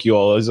here. Thank you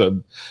all. There's a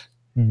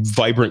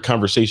vibrant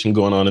conversation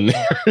going on in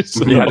there.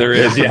 So, yeah, there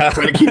is. Yeah,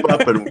 trying to keep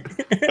up. And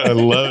I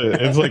love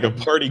it. It's like a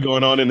party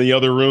going on in the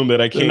other room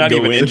that I can't not go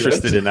even into.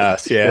 interested in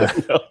us. Yeah,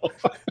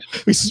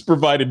 we just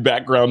provided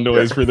background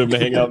noise for them to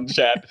hang out and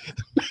chat.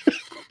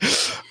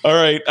 All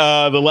right.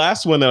 The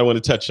last one that I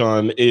want to touch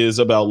on is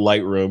about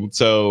Lightroom.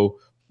 So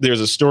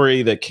there's a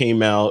story that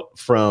came out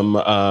from,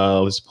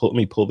 let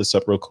me pull this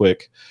up real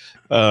quick,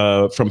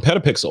 from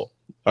Petapixel,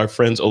 our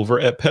friends over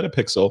at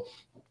Petapixel.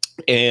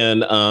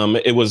 And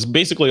it was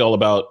basically all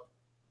about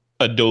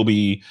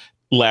Adobe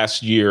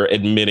last year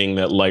admitting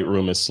that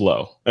Lightroom is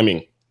slow. I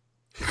mean,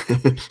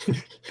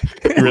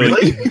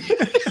 really?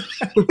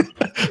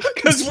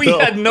 Because we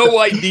had no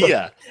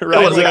idea,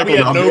 right? Like, we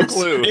had no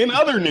clue. In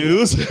other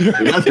news,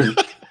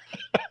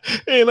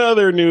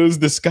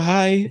 the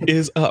sky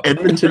is up.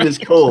 Edmonton is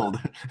cold.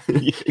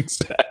 Yeah,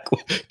 exactly.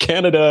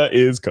 Canada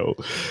is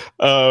cold.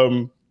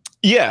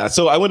 Yeah.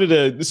 So I wanted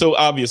to. So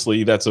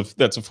obviously, that's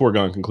a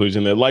foregone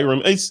conclusion that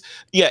Lightroom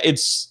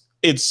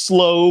it's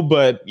slow,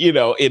 but you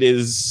know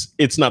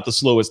it's not the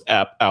slowest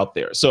app out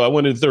there. So I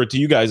wanted to throw it to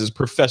you guys as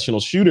professional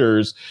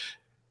shooters.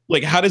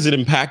 Like, how does it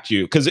impact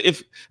you? Because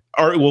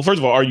first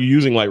of all, are you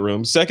using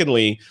Lightroom?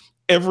 Secondly,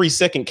 every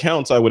second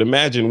counts, I would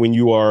imagine, when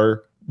you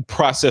are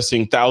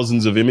processing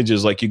thousands of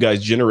images like you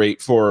guys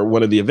generate for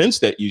one of the events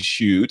that you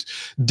shoot.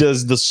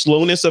 Does the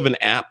slowness of an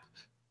app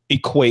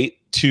equate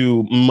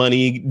to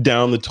money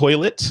down the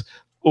toilet,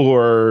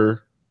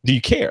 or do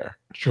you care?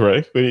 Troy,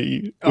 what do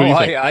you think?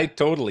 I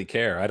totally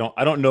care. I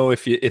don't know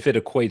if it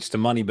equates to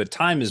money, but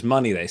time is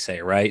money, they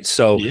say, right?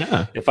 So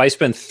if I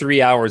spend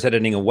 3 hours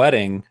editing a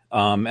wedding,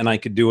 and I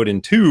could do it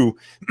in 2,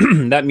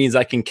 that means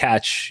I can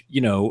catch, you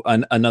know,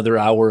 another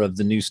hour of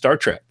the new Star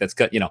Trek. That's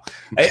got, you know,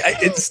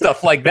 it's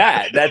stuff like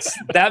that.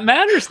 That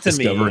matters to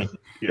me.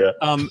 Yeah.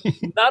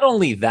 Not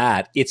only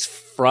that, it's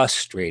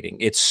frustrating.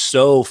 It's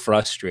so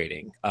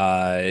frustrating.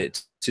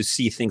 To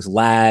see things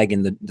lag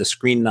and the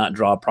screen not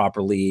draw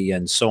properly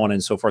and so on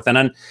and so forth. And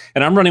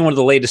I'm running one of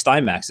the latest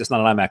iMacs. It's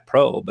not an iMac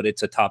Pro, but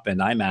it's a top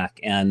end iMac,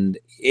 and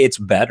it's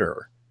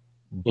better,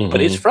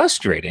 but it's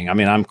frustrating. I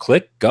mean, I'm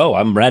click, go,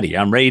 I'm ready.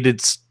 I'm ready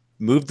to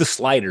move the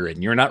slider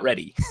and you're not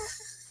ready.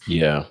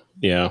 Yeah.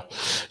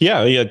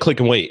 Click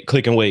and wait.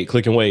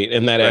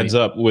 And that adds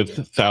up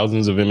with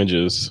thousands of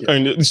images. Yeah.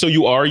 And so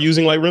you are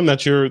using Lightroom.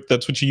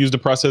 That's what you use to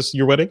process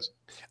your weddings?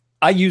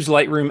 I use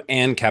Lightroom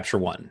and Capture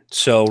One.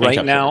 So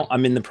right now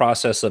I'm in the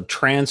process of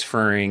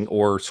transferring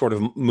or sort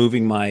of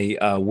moving my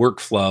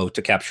workflow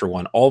to Capture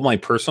One. All my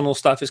personal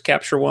stuff is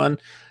Capture One.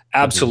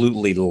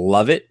 Absolutely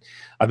love it.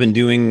 I've been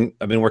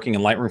working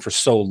in Lightroom for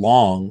so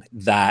long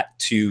that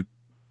to,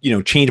 you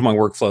know, change my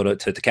workflow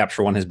to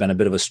Capture One has been a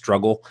bit of a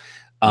struggle.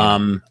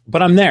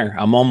 But I'm there.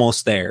 I'm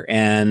almost there.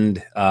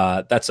 And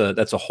that's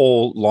a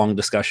whole long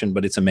discussion,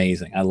 but it's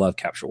amazing. I love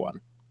Capture One.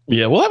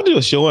 Yeah, we'll have to do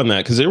a show on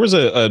that, because there was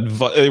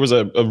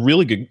a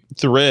really good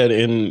thread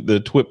in the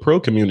TWiP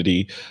Pro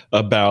community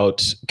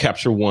about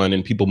Capture One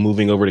and people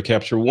moving over to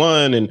Capture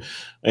One,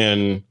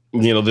 and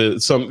you know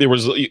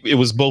it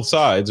was both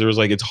sides. There was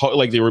like, it's hard,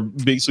 like they were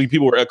basically,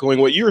 people were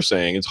echoing what you were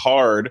saying. It's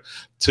hard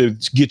to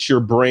get your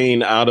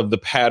brain out of the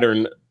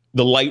pattern,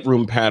 the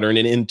Lightroom pattern,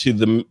 and into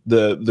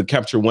the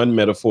Capture One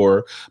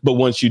metaphor. But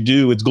once you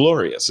do, it's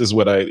glorious, is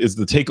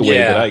the takeaway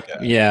that I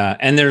got. Yeah.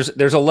 And there's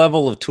a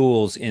level of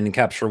tools in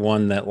Capture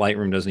One that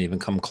Lightroom doesn't even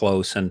come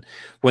close. And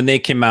when they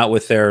came out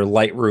with their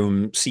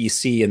Lightroom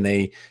CC and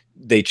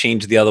they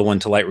changed the other one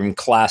to Lightroom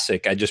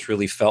Classic, I just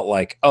really felt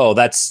like, oh,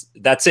 that's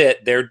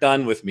it. They're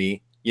done with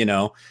me, you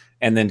know.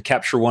 And then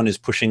Capture One is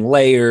pushing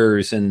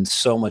layers and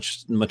so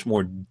much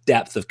more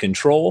depth of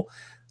control.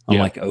 I'm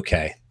like,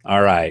 okay,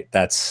 all right,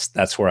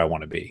 that's where I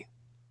want to be.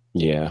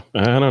 Yeah,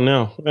 I don't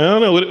know. I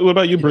don't know. What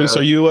about you, Bruce?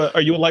 Yeah.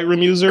 Are you a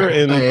Lightroom user?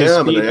 And I does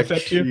am, and speed I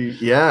affect you?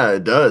 actually, yeah,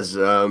 it does.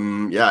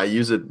 Yeah, I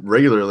use it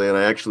regularly, and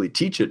I actually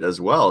teach it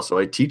as well. So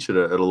I teach it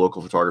at a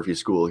local photography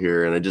school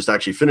here, and I just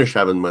actually finished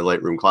having my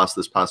Lightroom class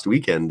this past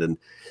weekend. And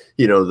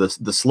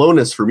the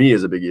slowness for me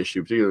is a big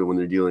issue, particularly when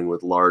they're dealing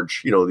with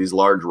large, these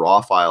large raw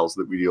files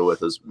that we deal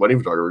with as wedding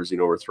photographers.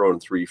 We're throwing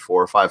 3,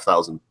 4,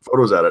 5,000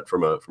 photos at it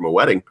from a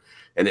wedding,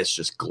 and it's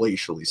just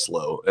glacially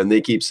slow. And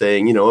they keep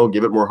saying, oh,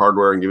 give it more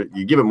hardware, and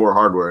give it more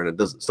hardware, and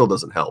it still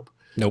doesn't help.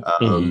 Nope.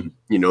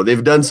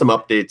 They've done some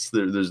updates.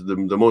 There's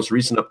the most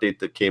recent update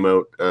that came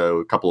out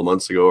a couple of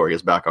months ago, or I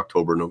guess back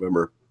October,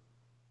 November,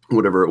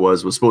 whatever it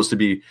was supposed to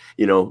be,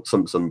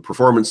 some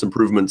performance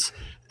improvements.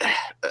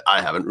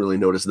 I haven't really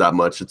noticed that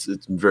much. It's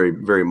very,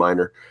 very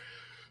minor.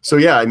 So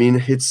yeah, I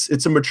mean,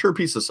 it's a mature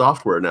piece of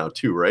software now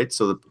too, right?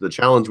 So the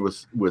challenge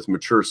with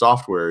mature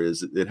software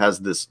is it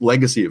has this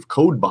legacy of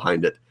code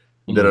behind it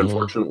that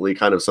unfortunately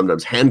kind of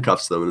sometimes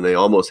handcuffs them, and they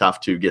almost have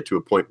to get to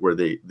a point where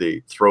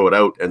they throw it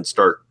out and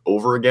start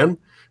over again.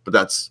 But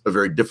that's a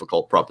very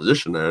difficult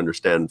proposition, I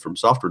understand, from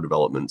software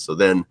development. So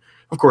then,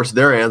 of course,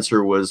 their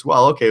answer was,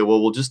 well, okay,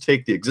 well, we'll just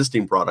take the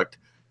existing product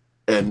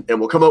and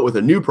we'll come out with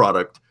a new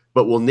product,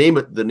 but we'll name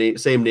it the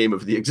same name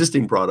of the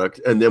existing product,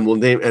 and then we'll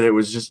name. And it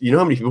was just,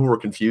 how many people were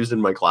confused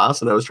in my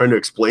class, and I was trying to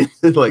explain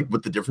like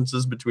what the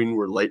differences between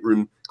were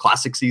Lightroom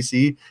Classic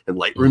CC and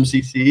Lightroom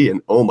CC,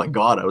 and oh my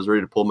God, I was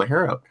ready to pull my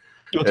hair out.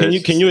 Well, can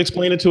you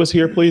explain it to us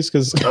here, please?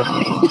 Because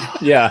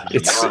yeah,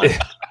 it's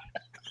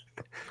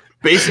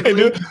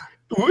basically.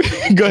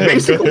 Go ahead.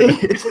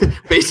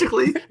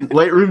 Basically,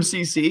 Lightroom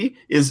CC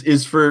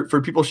is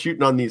for people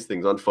shooting on these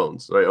things on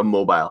phones, right, on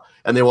mobile,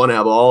 and they want to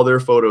have all their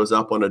photos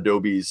up on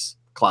Adobe's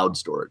cloud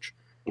storage.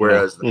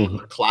 Whereas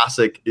the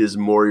Classic is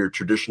more your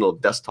traditional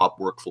desktop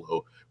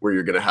workflow, where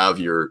you're going to have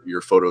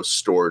your photos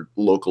stored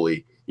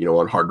locally,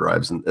 on hard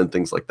drives and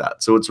things like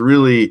that. So it's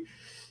really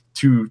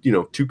two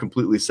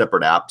completely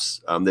separate apps.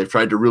 They've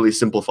tried to really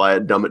simplify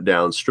it, dumb it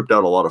down, stripped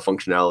out a lot of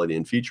functionality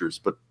and features.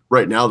 But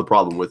right now, the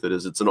problem with it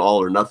is it's an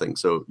all or nothing.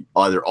 So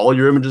either all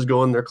your images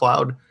go in their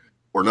cloud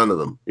or none of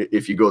them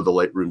if you go the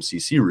Lightroom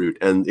CC route.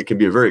 And it can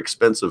be a very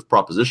expensive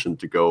proposition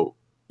to go,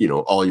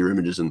 all your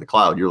images in the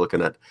cloud. You're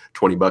looking at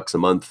 $20 a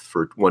month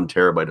for 1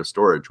 terabyte of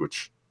storage,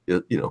 which,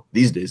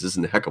 these days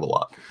isn't a heck of a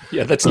lot.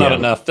 Yeah, that's not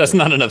enough. That's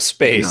not enough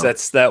space. No.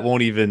 That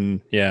won't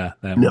even,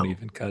 won't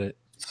even cut it.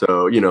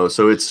 So,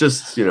 so it's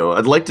just,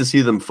 I'd like to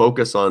see them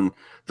focus on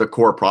the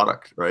core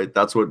product, right?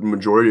 That's what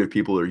majority of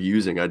people are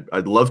using.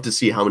 I'd love to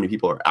see how many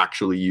people are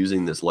actually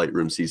using this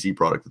Lightroom CC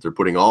product that they're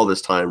putting all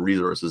this time,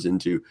 resources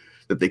into,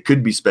 that they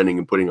could be spending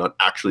and putting on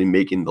actually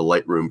making the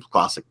Lightroom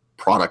Classic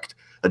product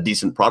a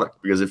decent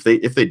product. Because if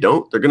they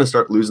don't, they're going to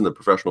start losing the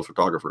professional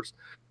photographers.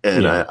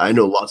 And I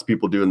know lots of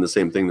people doing the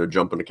same thing. They're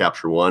jumping to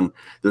Capture One.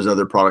 There's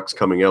other products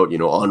coming out.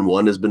 On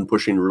One has been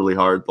pushing really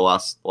hard the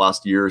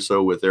last year or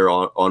so with their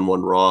on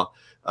One Raw.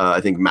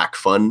 I think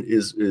MacFun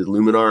is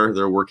Luminar.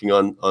 They're working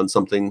on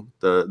something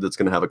that's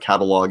going to have a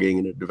cataloging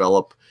and a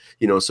develop.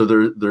 So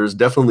there's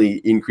definitely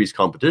increased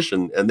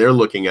competition, and they're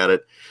looking at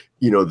it.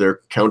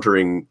 They're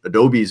countering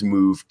Adobe's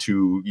move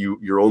to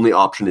your only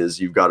option is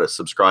you've got to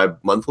subscribe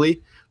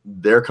monthly.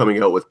 They're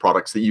coming out with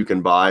products that you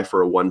can buy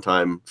for a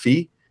one-time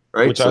fee,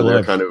 right? Which so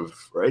they're kind of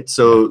right.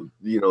 So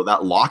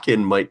that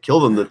lock-in might kill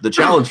them. The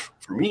challenge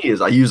for me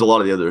is I use a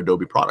lot of the other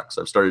Adobe products.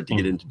 I've started to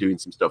get into doing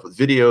some stuff with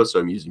video, so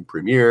I'm using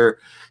Premiere.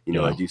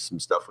 I do some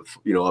stuff with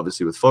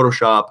obviously with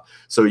Photoshop.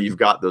 So you've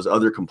got those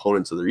other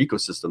components of their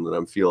ecosystem that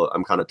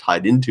I'm kind of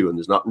tied into, and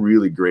there's not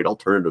really great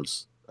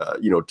alternatives.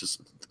 To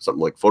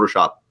something like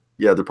Photoshop.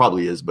 Yeah, there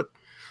probably is, but.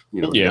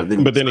 But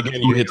then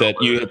again, you hit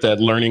that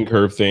learning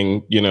curve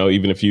thing.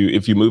 Even if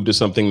you move to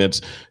something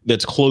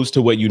that's close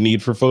to what you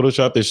need for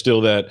Photoshop, there's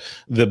still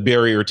the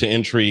barrier to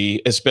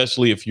entry,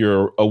 especially if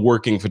you're a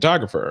working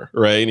photographer,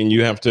 right? And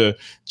you have to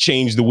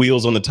change the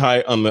wheels on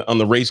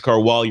the race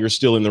car while you're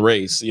still in the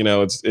race.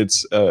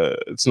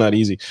 It's not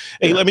easy.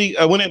 Hey,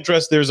 I want to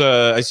address.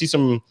 I see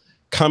some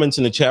comments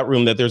in the chat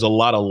room that there's a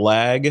lot of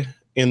lag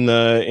in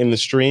the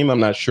stream. I'm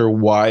not sure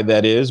why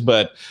that is,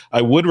 but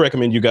I would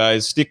recommend you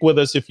guys stick with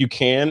us if you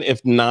can.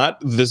 If not,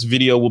 this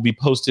video will be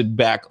posted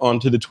back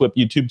onto the TWiP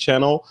YouTube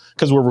channel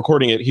because we're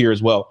recording it here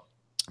as well.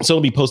 So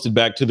it'll be posted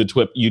back to the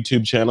TWiP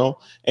YouTube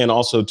channel and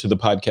also to the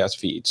podcast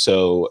feed.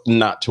 So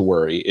not to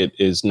worry, it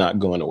is not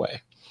going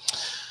away.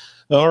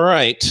 All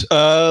right,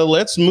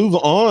 let's move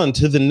on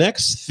to the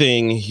next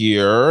thing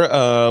here.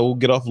 We'll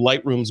get off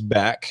Lightroom's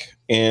back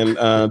and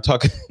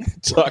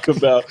talk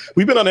about.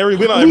 We've been on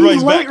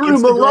everybody's back.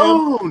 Lightroom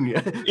alone.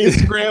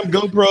 Instagram,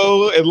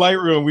 GoPro, and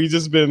Lightroom. We've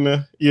just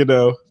been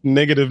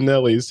negative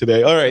Nellies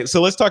today. All right,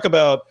 so let's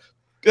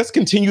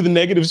continue the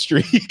negative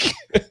streak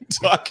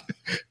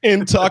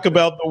and talk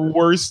about the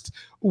worst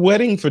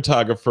wedding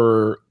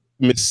photographer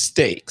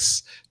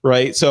mistakes.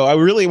 Right. So I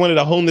really wanted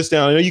to hone this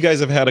down. I know you guys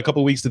have had a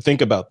couple of weeks to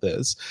think about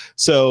this.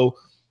 So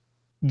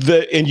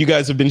and you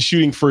guys have been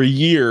shooting for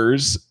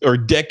years or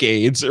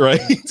decades,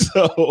 right?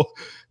 So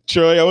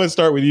Troy, I want to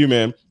start with you,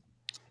 man.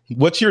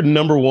 What's your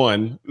number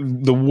one,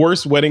 the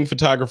worst wedding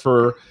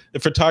photographer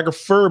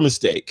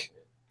mistake?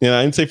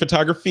 I didn't say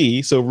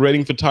photography. So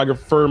wedding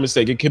photographer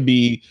mistake. It could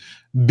be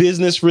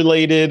business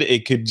related.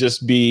 It could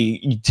just be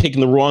you taking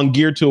the wrong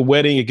gear to a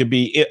wedding. It could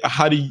be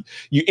how do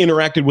you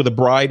interacted with a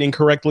bride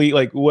incorrectly.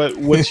 Like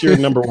what's your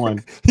number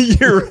one?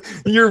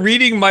 You're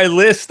reading my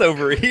list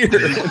over here.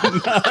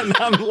 And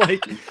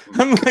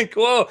I'm like,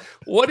 whoa,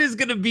 what is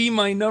going to be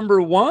my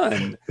number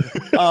one?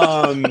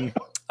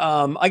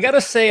 I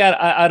gotta say,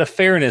 out of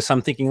fairness,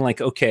 I'm thinking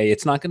like, okay,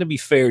 it's not going to be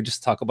fair just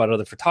to talk about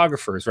other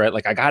photographers, right?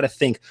 Like, I got to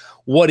think,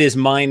 what is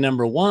my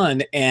number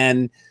one?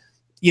 And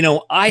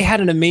I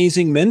had an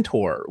amazing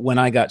mentor when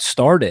I got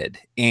started,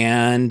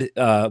 and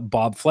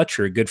Bob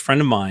Fletcher, a good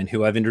friend of mine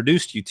who I've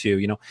introduced you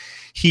to.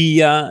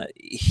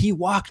 He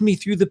walked me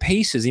through the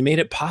paces. He made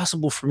it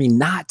possible for me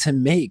not to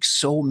make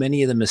so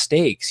many of the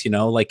mistakes.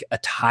 Like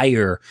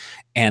attire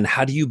and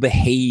how do you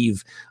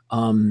behave.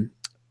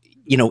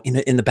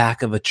 In the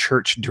back of a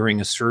church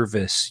during a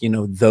service,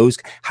 those,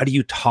 how do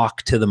you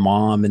talk to the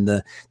mom and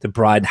the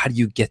bride? How do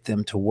you get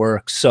them to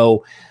work?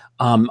 So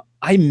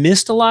I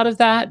missed a lot of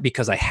that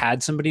because I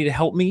had somebody to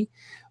help me.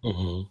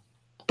 Mm-hmm.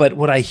 But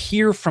what I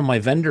hear from my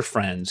vendor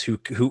friends who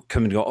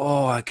come and go,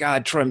 oh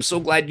God, Troy, I'm so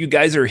glad you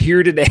guys are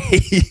here today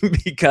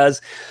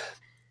because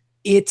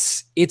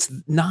it's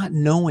not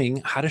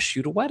knowing how to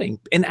shoot a wedding.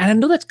 And I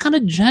know that's kind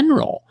of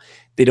general.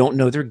 They don't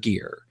know their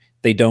gear.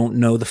 They don't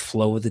know the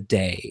flow of the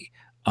day.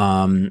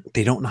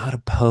 They don't know how to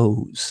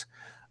pose.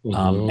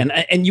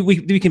 Mm-hmm.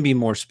 We can be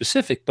more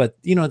specific, but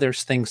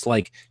there's things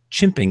like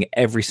chimping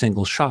every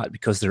single shot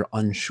because they're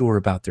unsure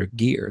about their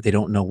gear. They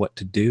don't know what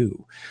to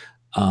do.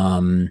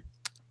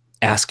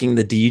 Asking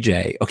the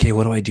DJ, okay,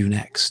 what do I do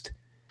next?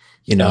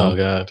 Oh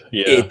God.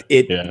 Yeah.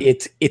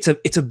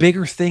 It's a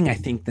bigger thing, I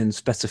think, than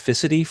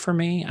specificity for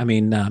me. I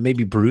mean,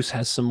 maybe Bruce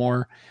has some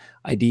more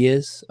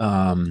ideas.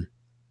 But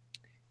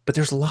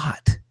there's a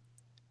lot.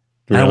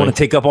 Really? I don't want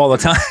to take up all the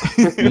time.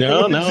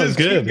 No, it's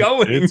good.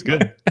 It's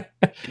good.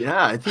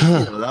 Yeah, I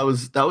think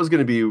that was going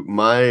to be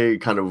my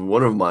kind of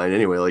one of mine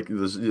anyway. Like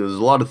there's a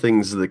lot of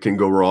things that can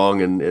go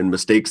wrong and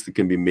mistakes that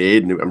can be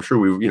made, and I'm sure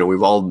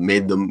we've all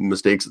made the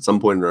mistakes at some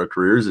point in our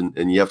careers,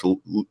 and you have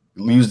to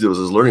use those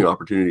as learning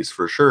opportunities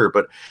for sure.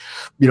 But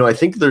I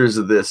think there is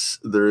this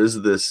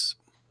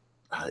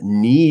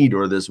need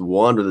or this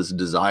want or this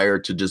desire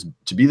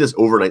to be this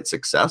overnight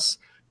success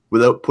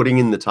without putting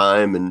in the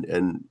time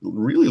and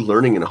really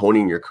learning and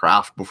honing your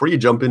craft before you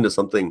jump into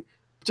something,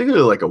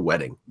 particularly like a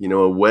wedding.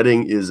 A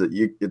wedding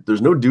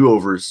there's no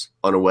do-overs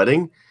on a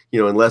wedding,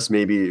 unless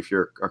maybe if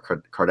you're a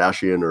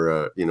Kardashian or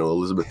a,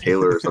 Elizabeth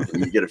Taylor or something,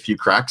 you get a few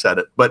cracks at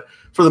it. But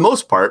for the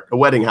most part, a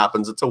wedding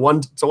happens. It's a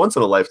once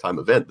in a lifetime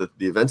event. The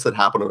events that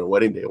happen on a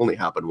wedding day only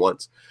happen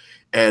once.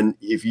 And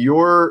if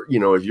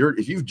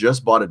you've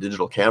just bought a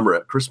digital camera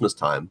at Christmas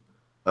time,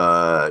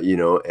 and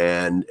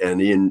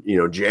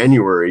in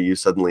January you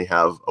suddenly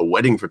have a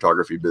wedding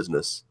photography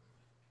business,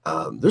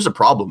 there's a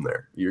problem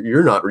there.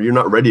 You're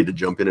not ready to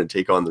jump in and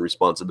take on the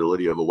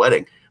responsibility of a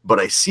wedding. But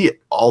I see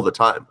it all the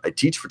time. I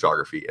teach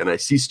photography, and I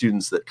see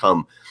students that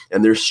come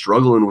and they're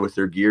struggling with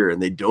their gear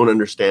and they don't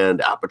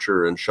understand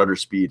aperture and shutter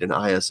speed and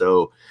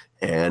ISO,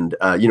 and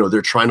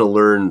they're trying to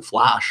learn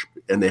flash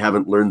and they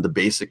haven't learned the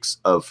basics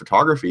of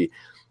photography.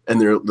 And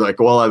they're like,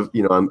 well,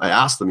 I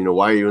asked them,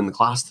 why are you in the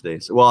class today?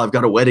 So, well, I've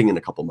got a wedding in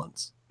a couple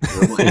months.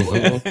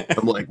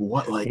 I'm like,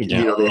 what? Like,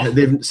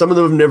 they've some of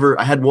them have never.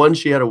 I had one.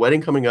 She had a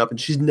wedding coming up, and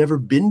she's never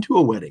been to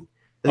a wedding.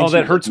 Oh,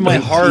 that hurts my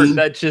heart.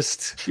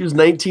 She was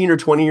 19 or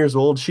 20 years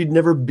old. She'd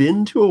never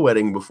been to a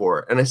wedding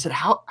before. And I said,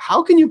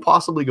 how can you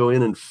possibly go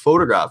in and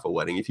photograph a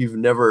wedding if you've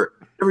never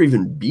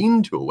even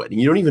been to a wedding?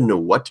 You don't even know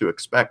what to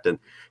expect. And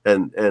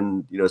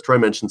as Troy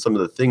mentioned, some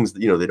of the things that,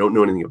 they don't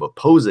know anything about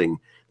posing.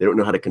 They don't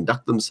know how to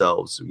conduct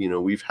themselves.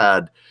 We've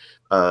had,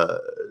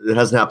 it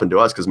hasn't happened to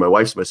us because my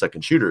wife's my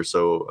second shooter.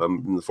 So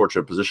I'm in the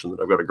fortunate position that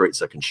I've got a great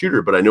second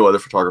shooter, but I know other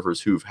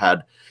photographers who've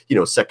had,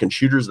 second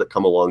shooters that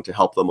come along to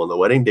help them on the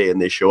wedding day,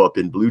 and they show up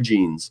in blue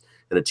jeans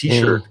and a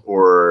t-shirt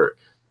or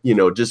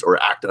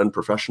act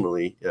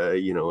unprofessionally, at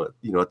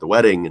the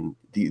wedding and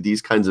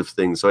these kinds of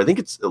things. So I think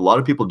it's a lot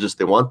of people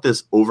they want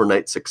this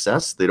overnight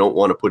success. They don't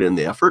want to put in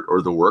the effort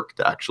or the work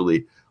to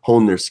actually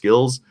hone their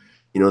skills.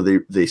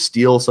 They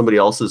steal somebody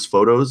else's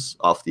photos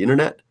off the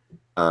internet.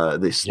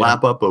 They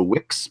slap up a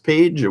Wix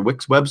page, a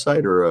Wix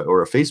website,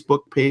 or a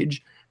Facebook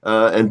page,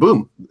 and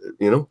boom,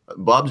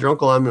 Bob's your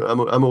uncle.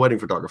 I'm a wedding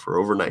photographer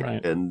overnight,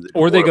 right.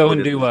 Or they go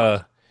and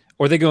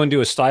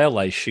do a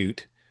stylized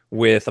shoot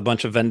with a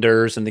bunch of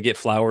vendors, and they get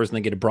flowers and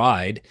they get a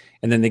bride,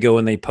 and then they go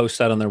and they post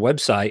that on their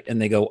website, and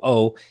they go,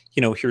 oh,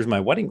 here's my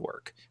wedding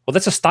work. Well,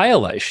 that's a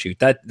stylized shoot.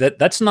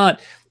 That's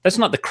not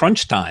the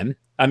crunch time.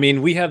 I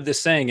mean, we have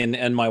this saying,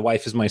 and my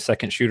wife is my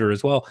second shooter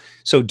as well.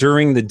 So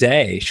during the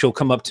day, she'll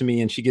come up to me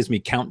and she gives me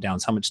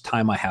countdowns, how much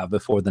time I have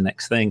before the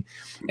next thing.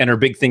 And her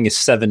big thing is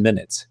 7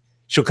 minutes.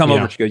 She'll come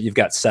over, she goes, you've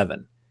got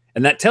 7.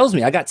 And that tells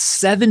me I got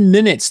 7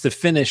 minutes to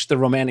finish the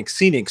romantic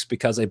scenics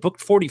because I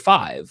booked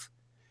 45.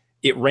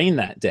 It rained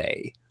that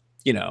day.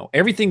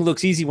 Everything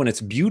looks easy when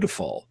it's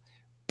beautiful.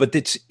 but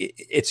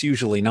it's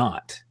usually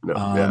not. No,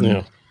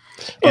 Yeah.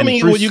 I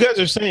mean, what you guys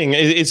are saying,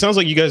 it sounds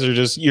like you guys are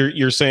just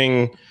you're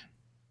saying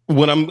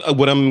what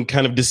I'm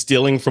kind of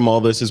distilling from all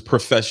this is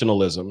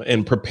professionalism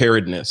and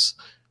preparedness,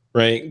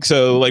 right?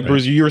 So, like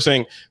Bruce, you were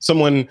saying,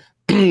 someone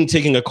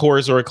taking a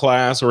course or a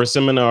class or a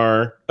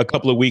seminar a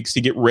couple of weeks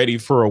to get ready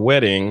for a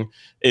wedding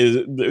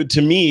is,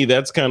 to me,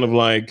 that's kind of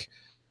like,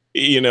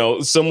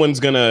 someone's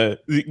gonna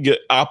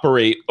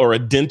operate, or a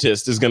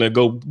dentist is gonna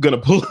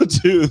pull a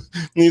tooth,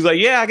 and he's like,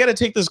 yeah, I got to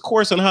take this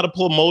course on how to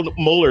pull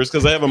molars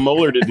because I have a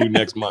molar to do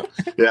next month.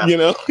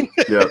 Yeah.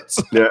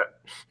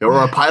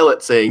 Or a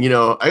pilot saying,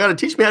 I got to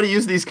teach me how to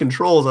use these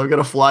controls. I've got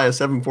to fly a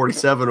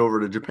 747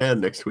 over to Japan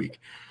next week.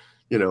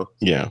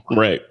 Yeah,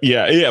 right.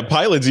 Yeah.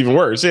 Pilot's even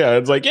worse. Yeah,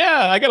 it's like,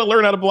 I got to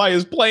learn how to fly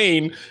his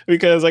plane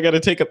because I got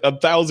to take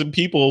 1,000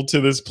 people to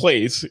this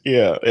place.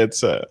 Yeah,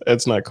 it's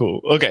not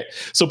cool. Okay,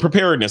 so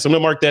preparedness. I'm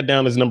gonna mark that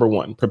down as number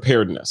 1.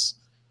 Preparedness.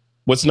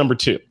 What's number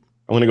 2?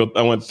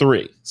 I want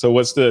 3. So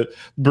what's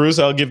Bruce?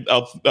 I'll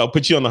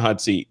put you on the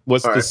hot seat.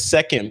 What's the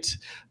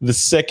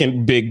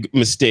second big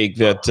mistake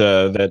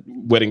that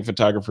wedding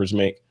photographers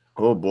make?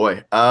 Oh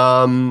boy,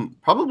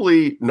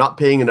 probably not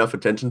paying enough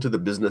attention to the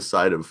business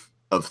side of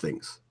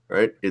things,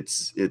 right?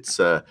 It's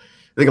I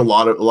think a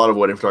lot of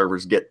wedding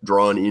photographers get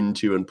drawn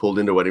into and pulled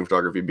into wedding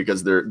photography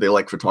because they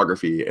like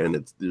photography,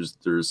 and there's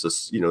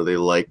this, they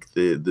like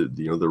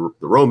the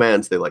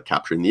romance, they like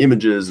capturing the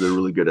images, they're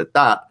really good at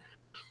that.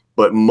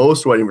 But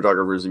most wedding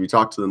photographers, if you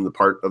talk to them, the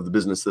part of the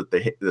business that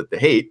they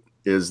hate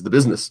is the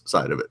business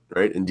side of it,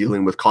 right? And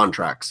dealing with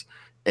contracts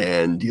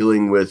and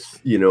dealing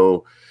with,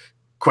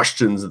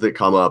 questions that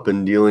come up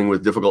and dealing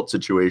with difficult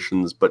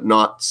situations, but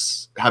not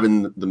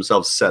having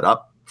themselves set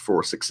up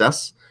for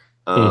success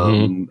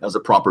as a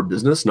proper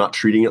business, not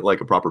treating it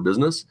like a proper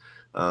business.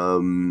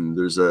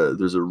 There's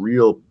a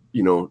real,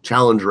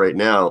 challenge right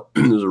now.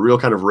 There's a real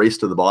kind of race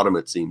to the bottom,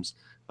 it seems.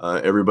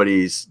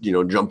 Everybody's,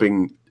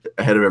 jumping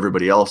ahead of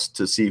everybody else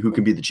to see who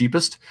can be the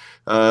cheapest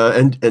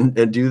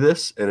and do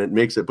this. And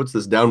it puts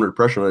this downward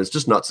pressure on it. It's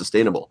just not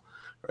sustainable.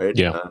 Right.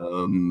 Yeah.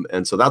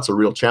 And so that's a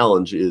real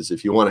challenge, is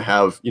if you want to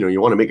have, you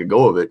want to make a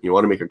go of it, you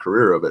want to make a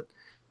career of it.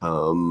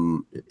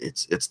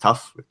 It's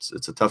tough.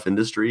 It's a tough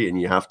industry,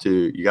 and you got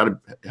to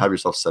have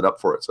yourself set up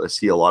for it. So I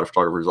see a lot of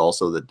photographers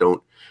also that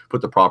don't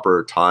put the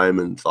proper time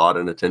and thought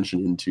and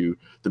attention into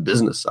the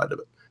business side of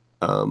it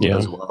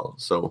as well.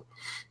 So.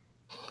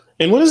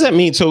 And what does that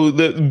mean? So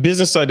the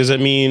business side, does that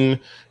mean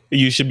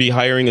you should be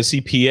hiring a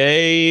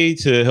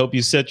CPA to help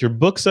you set your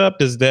books up?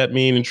 Does that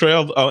mean, and Troy,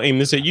 I'll aim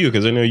this at you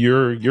because I know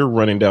you're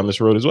running down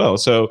this road as well.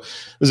 So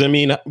does that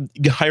mean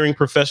hiring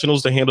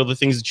professionals to handle the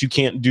things that you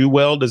can't do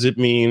well? Does it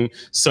mean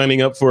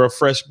signing up for a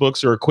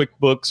FreshBooks or a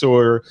QuickBooks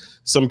or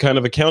some kind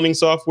of accounting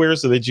software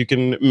so that you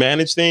can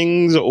manage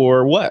things,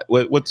 or what?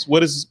 What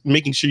does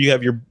making sure you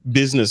have your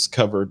business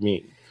covered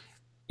mean?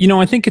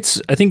 I think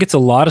it's a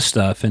lot of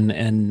stuff,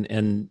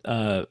 and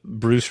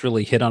Bruce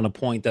really hit on a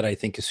point that I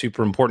think is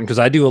super important, because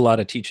I do a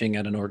lot of teaching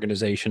at an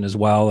organization as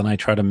well, and I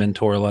try to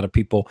mentor a lot of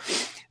people.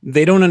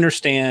 They don't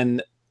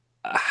understand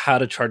how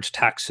to charge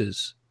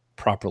taxes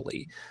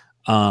properly,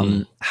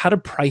 how to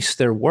price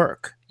their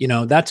work.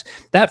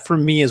 That for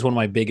me is one of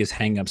my biggest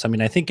hangups. I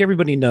mean, I think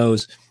everybody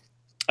knows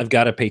I've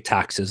got to pay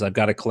taxes. I've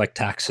got to collect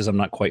taxes. I'm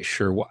not quite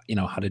sure what,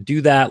 how to do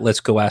that.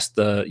 Let's go ask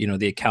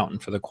the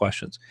accountant for the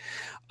questions.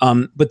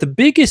 But the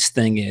biggest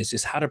thing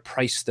is how to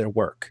price their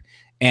work.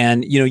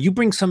 And, you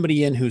bring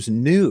somebody in who's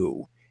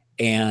new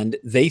and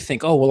they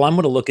think, oh, well, I'm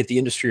going to look at the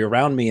industry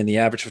around me and the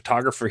average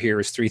photographer here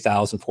is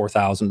 $3,000,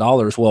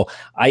 $4,000. Well,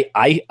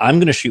 I'm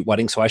going to shoot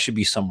weddings, so I should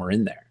be somewhere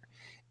in there.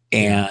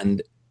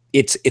 And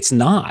it's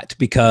not,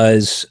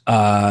 because,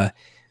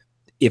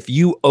 if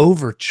you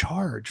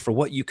overcharge for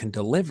what you can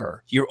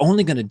deliver, you're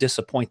only going to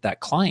disappoint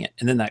that client.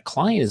 And then that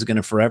client is going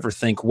to forever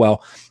think,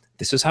 well,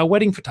 this is how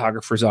wedding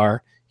photographers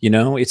are. They're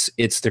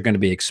going to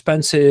be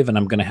expensive, and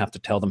I'm going to have to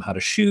tell them how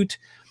to shoot.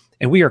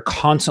 And we are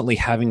constantly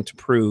having to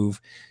prove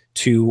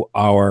to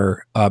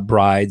our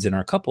brides and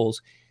our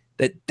couples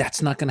that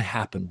that's not going to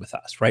happen with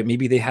us, right?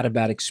 Maybe they had a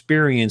bad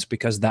experience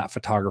because that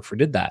photographer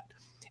did that.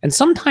 And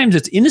sometimes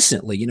it's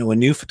innocently, a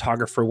new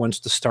photographer wants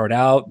to start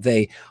out,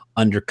 they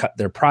undercut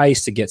their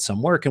price to get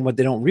some work. And what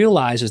they don't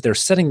realize is they're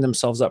setting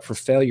themselves up for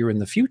failure in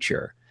the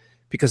future,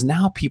 because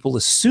now people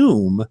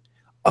assume,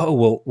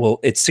 oh, well,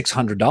 it's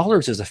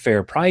 $600 is a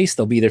fair price.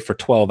 They'll be there for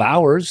 12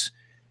 hours.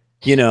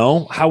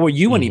 How are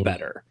you any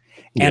better?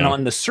 Yeah. And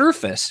on the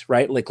surface,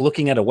 right, like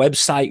looking at a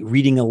website,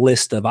 reading a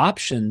list of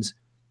options,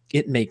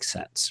 it makes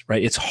sense,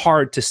 right? It's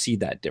hard to see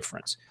that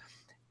difference.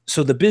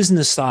 So the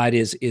business side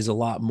is a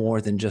lot more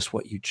than just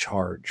what you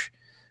charge.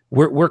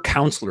 We're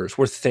counselors,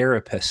 we're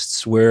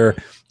therapists,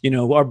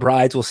 our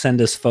brides will send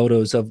us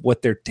photos of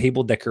what their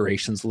table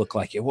decorations look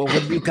like. Well,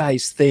 what do you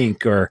guys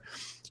think? Or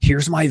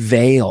here's my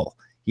veil.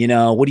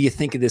 What do you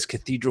think of this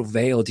cathedral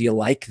veil? Do you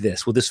like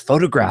this? Will this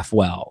photograph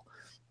well?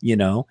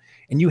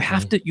 And you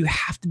have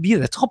to be,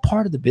 that's all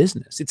part of the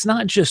business. It's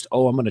not just,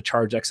 oh, I'm going to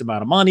charge X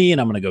amount of money and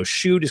I'm going to go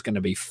shoot. It's going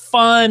to be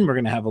fun. We're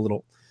going to have a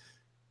little,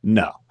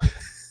 no.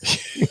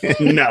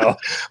 No.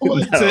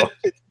 Well,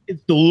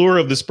 it's the lure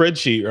of the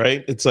spreadsheet,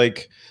 right? It's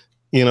like,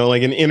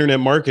 like in internet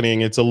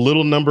marketing, it's a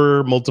little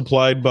number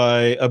multiplied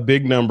by a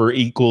big number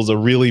equals a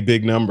really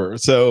big number.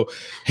 So,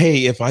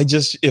 hey, if I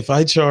charge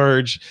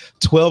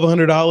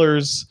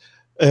 $1,200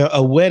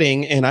 a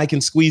wedding and I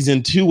can squeeze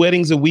in 2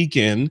 weddings a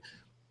weekend,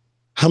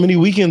 how many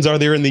weekends are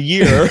there in the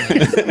year?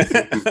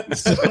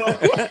 So,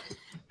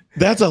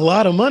 that's a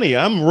lot of money.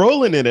 I'm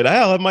rolling in it.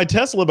 I'll have my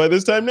Tesla by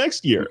this time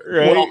next year,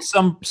 right? Well,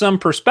 some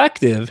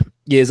perspective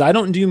is I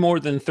don't do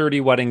more than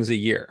 30 weddings a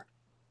year,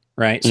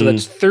 right? So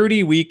that's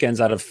 30 weekends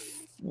out of,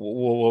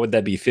 what would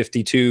that be,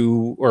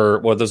 52,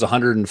 or there's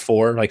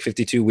 104, like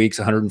 52 weeks,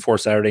 104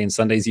 Saturday and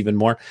Sundays, even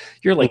more.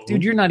 You're like,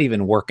 dude, you're not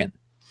even working.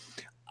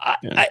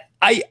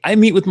 I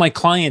meet with my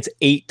clients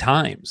 8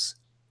 times.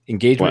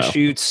 Engagement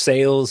shoots,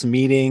 sales,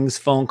 meetings,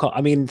 phone call.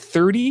 I mean,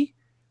 30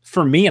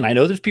 for me, and I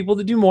know there's people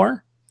that do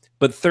more,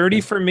 but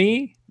 30 for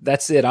me,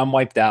 that's it. I'm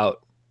wiped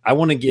out. I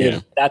want to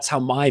give, that's how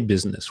my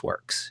business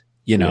works,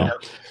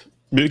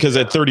 Because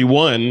at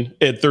 31,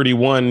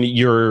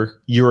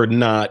 you're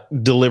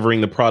not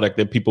delivering the product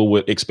that people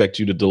would expect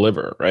you to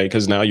deliver, right?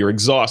 Because now you're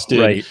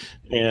exhausted,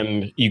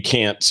 and you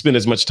can't spend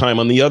as much time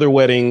on the other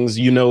weddings.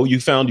 You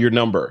found your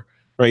number,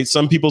 right?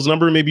 Some people's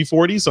number may be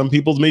 40, some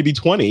people's may be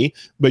 20,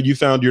 but you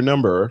found your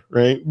number,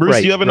 right? Bruce,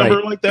 do you have a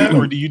number like that,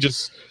 or do you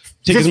just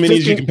take as many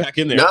as you can pack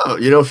in there?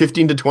 No,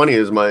 15 to 20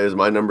 is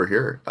my number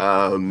here.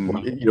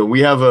 We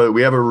have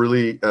a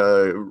really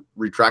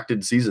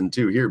retracted season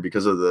too here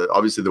because of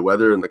obviously the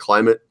weather and the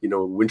climate.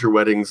 Winter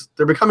weddings,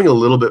 they're becoming a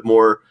little bit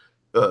more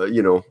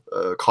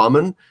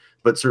common,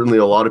 but certainly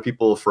a lot of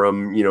people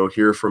from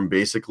here from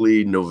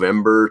basically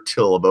November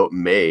till about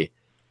May,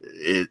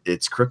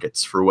 it's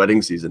crickets for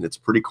wedding season. It's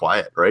pretty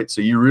quiet, right?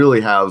 So you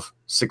really have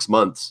 6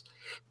 months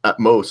at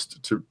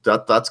most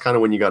that's kind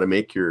of when you got to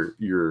make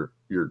your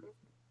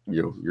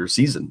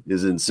season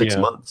is in 6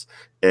 months.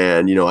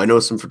 And I know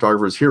some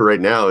photographers here right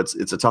now, it's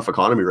a tough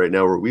economy right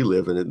now where we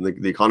live, and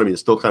the economy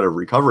is still kind of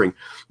recovering.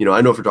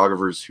 I know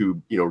photographers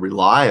who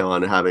rely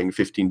on having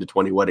 15 to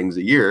 20 weddings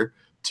a year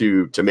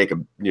to make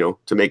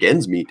to make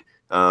ends meet.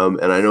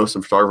 And I know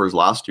some photographers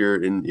last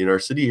year in our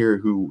city here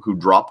who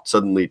dropped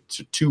suddenly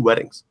to 2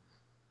 weddings.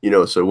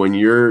 So when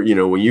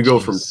when you go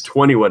from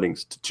 20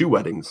 weddings to 2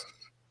 weddings,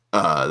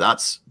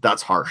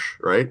 that's harsh,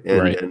 right?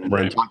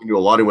 And talking to a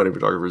lot of wedding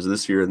photographers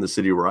this year in the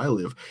city where I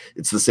live,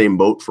 it's the same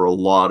boat for a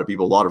lot of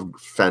people, a lot of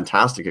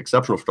fantastic,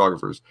 exceptional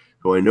photographers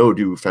who I know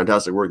do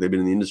fantastic work. They've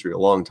been in the industry a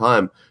long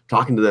time.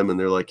 Talking to them, and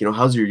they're like,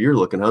 how's your year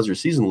looking? How's your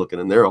season looking?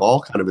 And they're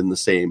all kind of in the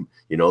same,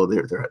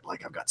 they're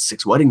like, I've got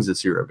 6 weddings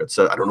this year.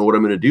 I don't know what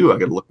I'm going to do. I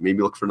got to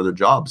look for another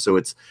job. So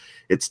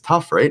it's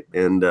tough, right?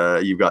 And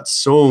you've got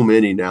so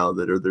many now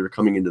that are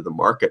coming into the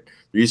market.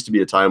 There used to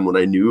be a time when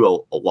I knew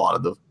a lot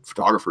of the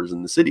photographers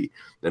in the city,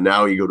 and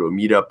now you go to a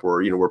meetup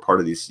or we're part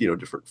of these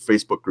different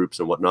Facebook groups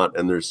and whatnot,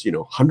 and there's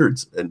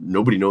hundreds, and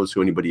nobody knows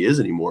who anybody is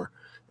anymore.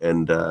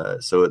 And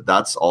so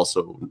that's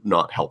also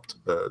not helped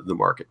the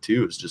market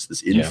too. It's just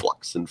this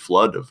influx and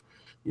flood of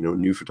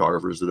new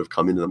photographers that have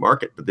come into the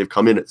market, but they've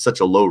come in at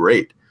such a low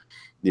rate,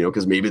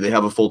 because maybe they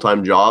have a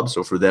full-time job,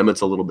 so for them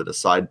it's a little bit of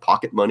side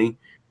pocket money.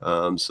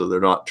 So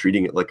they're not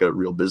treating it like a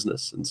real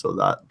business, and so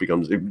that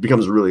becomes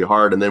really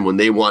hard. And then when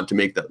they want to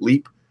make that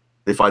leap,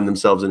 they find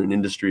themselves in an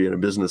industry and a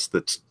business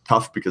that's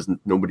tough because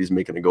nobody's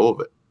making a go of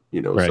it.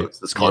 So it's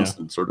this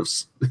constant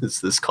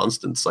it's this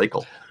constant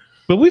cycle.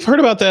 But we've heard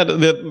about that.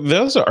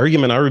 That was an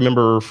argument I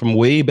remember from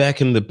way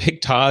back in the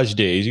Pictage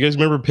days. You guys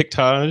remember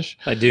Pictage?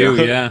 I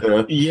do,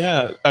 yeah.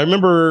 Yeah. I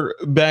remember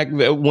back,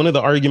 one of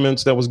the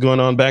arguments that was going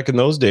on back in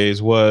those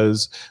days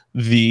was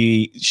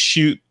the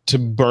shoot to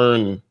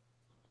burn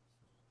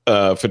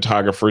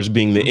photographers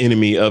being the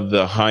enemy of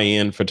the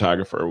high-end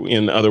photographer.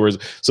 In other words,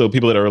 so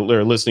people that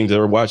are listening to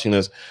or watching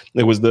this,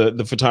 it was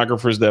the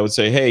photographers that would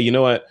say, hey, you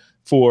know what?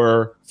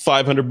 For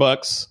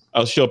 $500,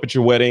 I'll show up at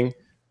your wedding,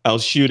 I'll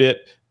shoot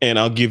it, and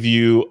I'll give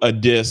you a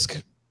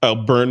disc.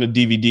 I'll burn a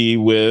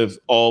DVD with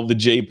all the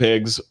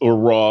JPEGs or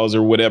RAWs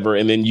or whatever,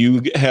 and then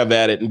you have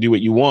at it and do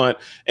what you want.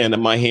 And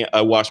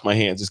I wash my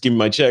hands. Just give me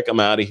my check. I'm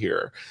out of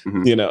here.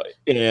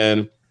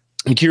 And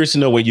I'm curious to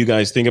know what you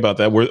guys think about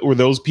that. Were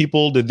those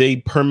people, did they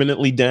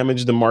permanently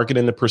damage the market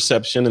and the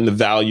perception and the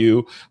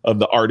value of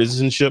the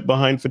artisanship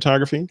behind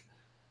photography?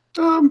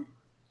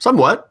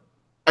 Somewhat.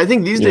 I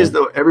think these days,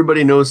 though,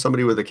 everybody knows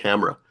somebody with a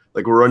camera.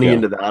 Like we're running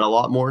into that a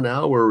lot more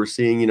now, where we're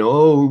seeing, we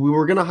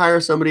were going to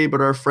hire somebody, but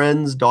our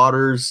friend's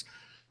daughters,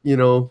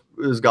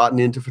 has gotten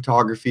into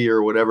photography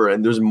or whatever.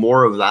 And there's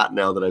more of that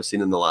now that I've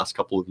seen in the last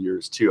couple of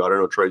years too. I don't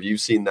know, Troy, if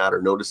you've seen that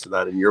or noticed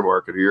that in your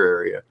market or your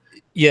area.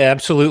 Yeah,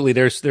 absolutely.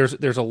 There's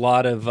a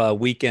lot of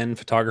weekend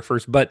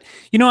photographers, but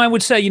I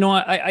would say,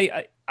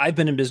 I've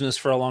been in business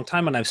for a long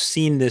time, and I've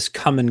seen this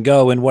come and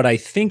go. And what I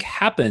think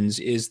happens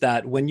is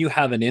that when you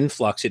have an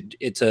influx,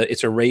 it's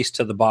a race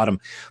to the bottom.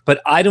 But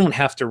I don't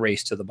have to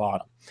race to the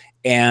bottom,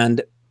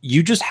 and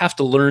you just have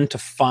to learn to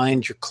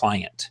find your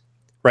client,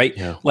 right?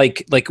 Yeah.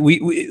 Like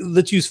we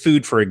let's use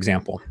food for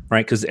example,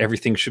 right? Because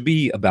everything should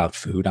be about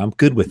food. I'm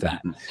good with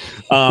that.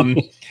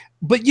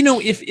 But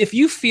if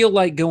you feel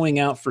like going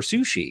out for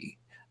sushi,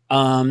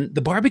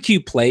 the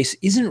barbecue place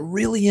isn't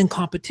really in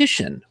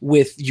competition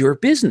with your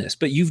business,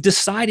 but you've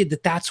decided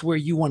that that's where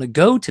you want to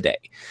go today.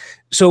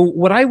 So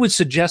what I would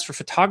suggest for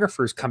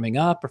photographers coming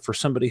up, or for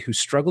somebody who's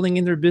struggling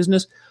in their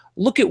business,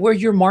 look at where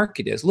your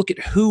market is, look at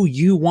who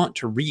you want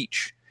to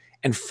reach,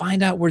 and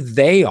find out where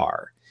they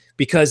are.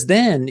 Because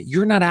then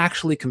you're not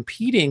actually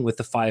competing with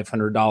the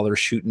 $500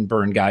 shoot and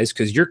burn guys,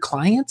 because your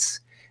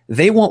clients,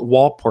 they want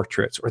wall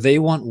portraits or they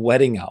want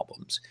wedding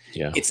albums.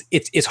 Yeah.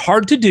 It's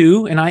hard to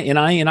do. And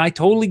I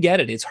totally get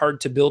it. It's hard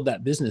to build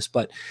that business.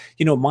 But,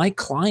 my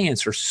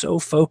clients are so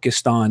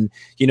focused on,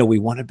 we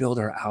want to build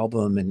our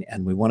album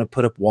and we want to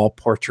put up wall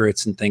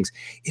portraits and things.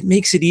 It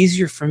makes it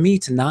easier for me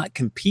to not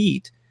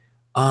compete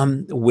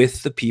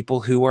with the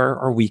people who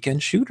are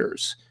weekend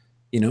shooters,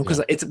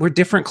 because we're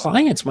different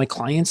clients. My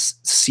clients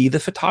see the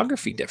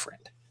photography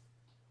different.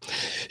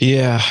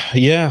 Yeah,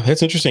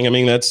 that's interesting. I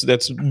mean,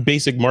 that's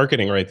basic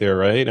marketing right there,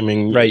 right? I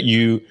mean, right.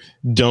 You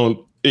don't,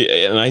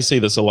 and I say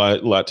this a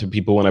lot to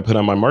people when I put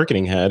on my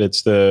marketing hat.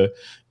 It's who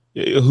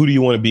do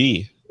you want to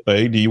be?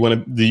 Right? Do you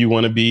want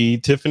to be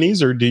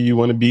Tiffany's, or do you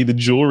want to be the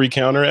jewelry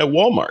counter at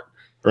Walmart?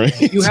 Right?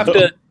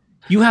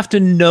 You have to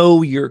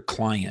know your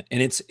client,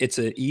 and it's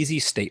an easy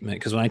statement,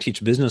 because when I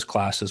teach business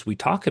classes, we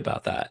talk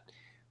about that,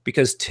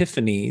 because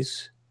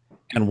Tiffany's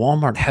and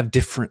Walmart have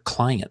different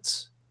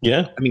clients.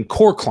 Yeah. I mean,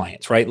 core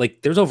clients, right?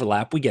 Like, there's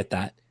overlap. We get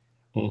that.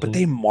 Mm-hmm. But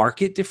they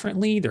market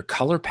differently. Their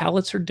color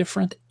palettes are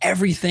different.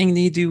 Everything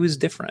they do is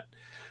different.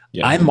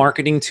 Yeah. I'm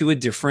marketing to a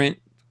different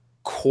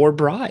core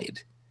bride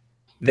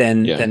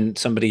than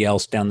somebody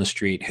else down the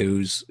street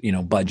who's,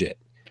 budget.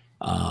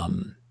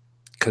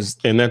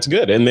 And that's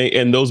good.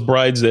 And those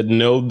brides that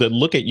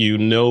look at you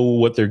know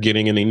what they're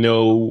getting, and they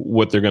know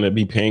what they're going to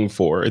be paying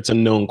for. It's a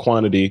known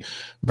quantity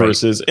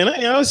versus, right.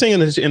 And I was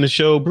saying in the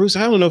show, Bruce,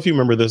 I don't know if you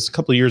remember this, a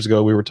couple of years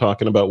ago, we were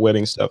talking about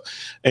wedding stuff,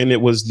 and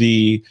it was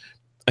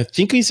I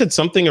think he said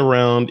something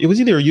around, it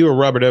was either you or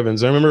Robert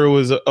Evans. I remember it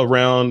was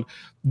around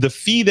the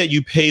fee that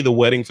you pay the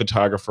wedding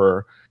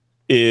photographer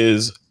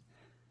is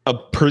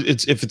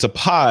if it's a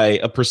pie,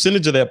 a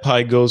percentage of that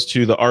pie goes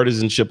to the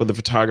artisanship of the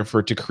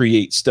photographer to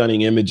create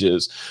stunning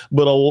images.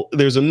 But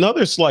there's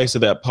another slice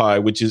of that pie,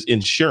 which is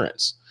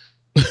insurance,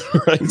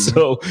 right? Mm-hmm.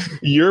 So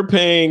you're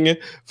paying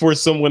for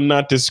someone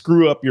not to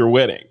screw up your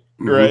wedding,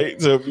 right?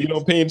 Mm-hmm. So if you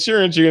don't pay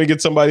insurance, you're going to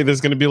get somebody that's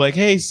going to be like,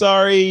 hey,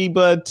 sorry,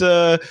 but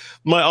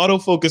my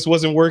autofocus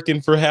wasn't working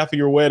for half of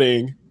your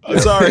wedding. I'm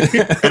sorry.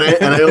 and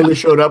I only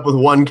showed up with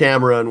one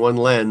camera and one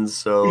lens.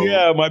 So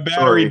yeah, my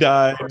battery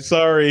died.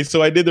 Sorry.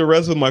 So I did the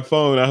rest with my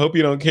phone. I hope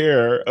you don't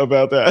care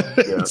about that.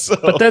 Yeah.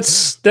 But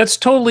that's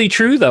totally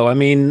true, though. I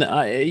mean,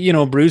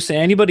 Bruce,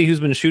 anybody who's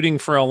been shooting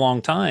for a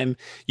long time,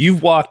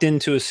 you've walked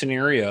into a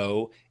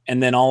scenario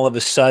and then all of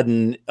a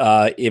sudden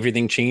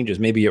everything changes.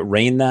 Maybe it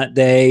rained that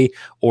day,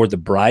 or the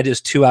bride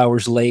is 2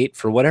 hours late.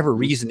 For whatever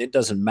reason, it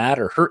doesn't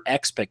matter. Her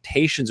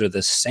expectations are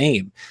the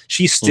same.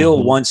 She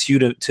still wants you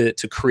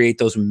to create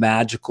those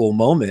magical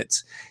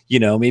moments.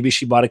 Maybe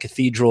she bought a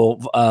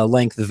cathedral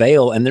length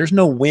veil and there's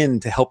no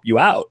wind to help you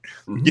out.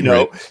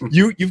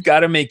 You've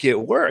got to make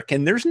it work,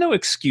 and there's no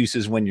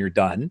excuses when you're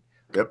done.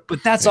 Yep.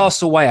 But that's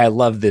also why I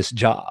love this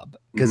job,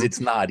 because it's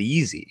not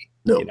easy.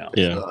 No,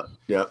 Yeah. Not.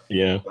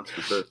 Yeah. That's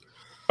for sure.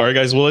 All right,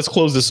 guys. Well, let's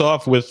close this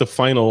off with the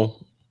final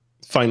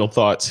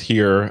thoughts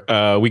here.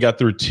 We got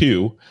through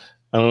two.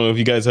 I don't know if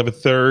you guys have a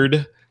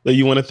third that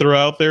you want to throw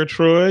out there,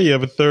 Troy. You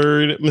have a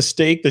third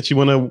mistake that you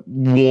want to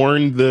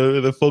warn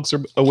the folks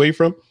away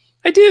from?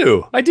 I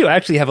do. I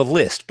actually have a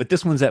list, but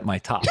this one's at my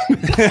top.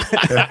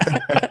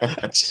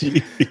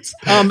 Jeez.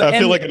 I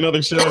feel like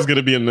another show is going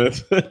to be in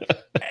this.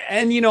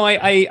 And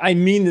I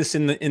mean this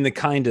in the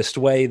kindest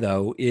way,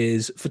 though,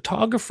 is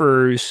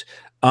photographers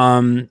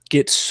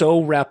get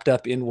so wrapped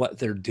up in what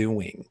they're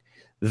doing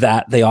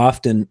that they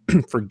often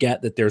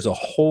forget that there's a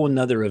whole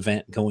nother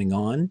event going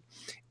on.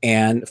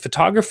 And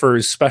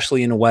photographers,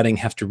 especially in a wedding,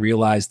 have to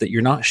realize that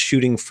you're not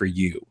shooting for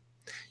you.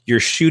 You're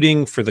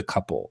shooting for the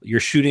couple. You're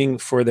shooting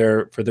for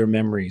their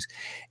memories.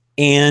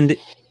 And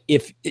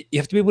if you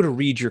have to be able to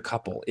read your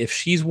couple, if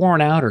she's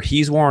worn out or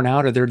he's worn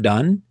out or they're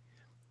done,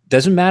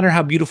 doesn't matter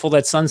how beautiful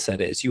that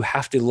sunset is. You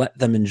have to let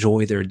them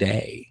enjoy their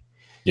day.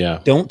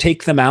 Yeah. Don't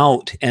take them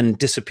out and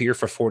disappear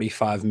for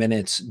 45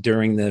 minutes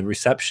during the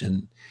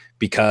reception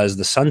because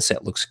the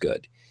sunset looks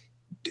good.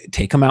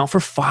 Take them out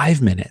for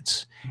 5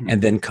 minutes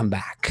and then come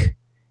back.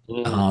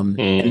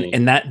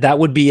 And that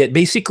would be it.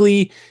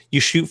 Basically,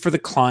 you shoot for the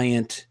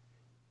client,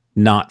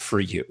 not for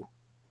you.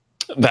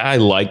 I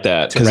like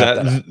that,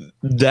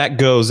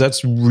 because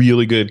that's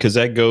really good, because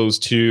that goes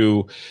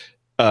to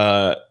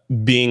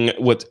being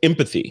what's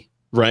empathy.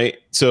 Right.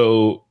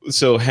 So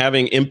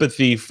having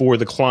empathy for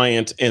the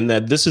client, and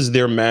that this is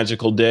their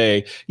magical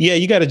day. Yeah,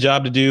 you got a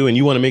job to do, and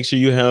you want to make sure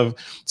you have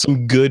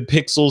some good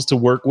pixels to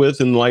work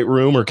with in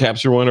Lightroom or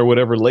Capture One or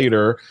whatever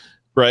later.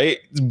 Right.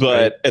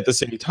 But at the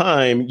same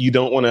time, you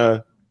don't want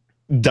to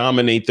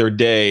dominate their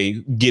day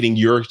getting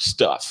your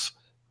stuff.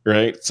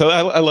 Right. So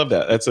I love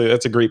that.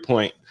 That's a great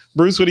point.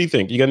 Bruce, what do you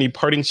think? You got any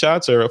parting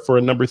shots or for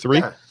a number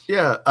 3?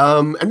 Yeah.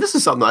 And this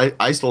is something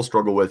I still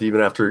struggle with even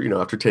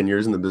after, after 10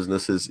 years in the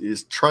business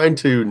is trying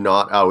to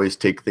not always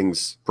take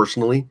things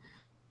personally.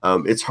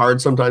 It's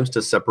hard sometimes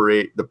to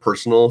separate the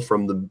personal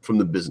from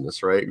the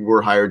business, right?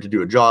 We're hired to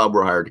do a job,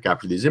 we're hired to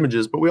capture these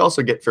images, but we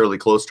also get fairly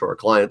close to our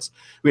clients.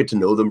 We get to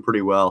know them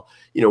pretty well.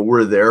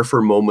 We're there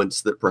for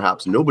moments that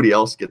perhaps nobody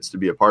else gets to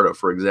be a part of.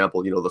 For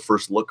example, the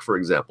first look, for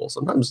example.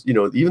 Sometimes,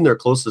 even their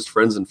closest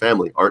friends and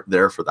family aren't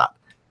there for that.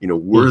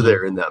 We're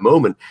there in that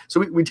moment. So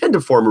we tend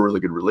to form a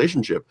really good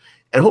relationship.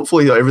 And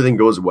hopefully everything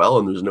goes well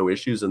and there's no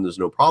issues and there's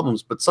no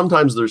problems. But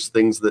sometimes there's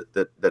things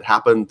that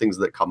happen, things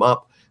that come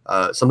up.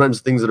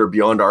 Sometimes things that are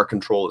beyond our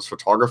control as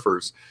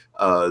photographers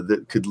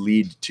that could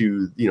lead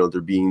to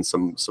there being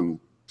some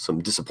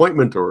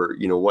disappointment or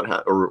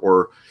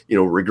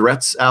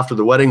regrets after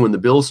the wedding when the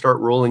bills start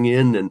rolling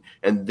in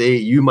and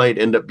you might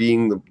end up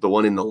being the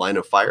one in the line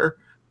of fire.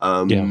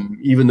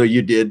 Even though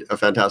you did a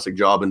fantastic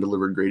job and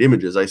delivered great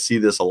images. I see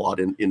this a lot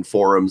in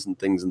forums and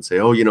things and say,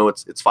 oh,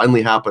 it's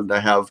finally happened. I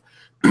have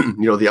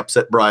the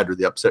upset bride or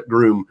the upset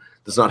groom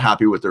that's not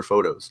happy with their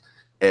photos.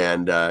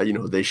 And,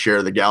 they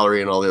share the gallery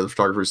and all the other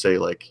photographers say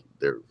like,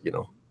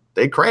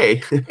 they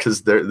cray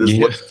because this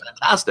looks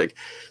fantastic.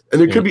 And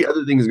there could be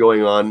other things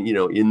going on,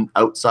 in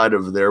outside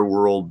of their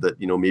world that,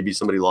 maybe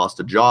somebody lost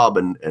a job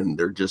and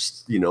they're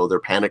just, they're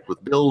panicked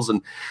with bills.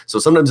 And so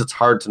sometimes it's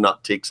hard to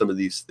not take some of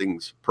these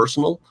things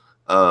personal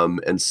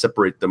and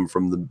separate them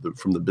from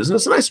the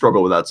business. And I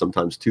struggle with that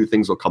sometimes too.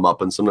 Things will come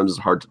up and sometimes it's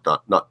hard to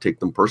not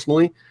take them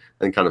personally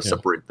and kind of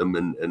separate them.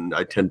 And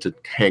I tend to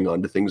hang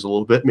on to things a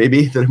little bit,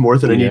 maybe more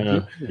than I need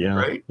to.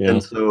 Right. Yeah.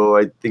 And so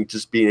I think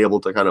just being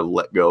able to kind of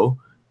let go,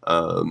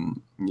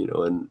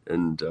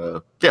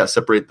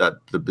 separate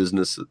the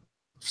business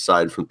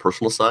side from the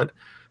personal side.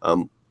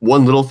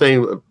 One little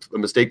thing, a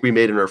mistake we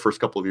made in our first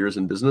couple of years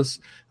in business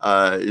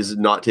is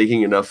not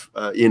taking enough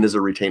in as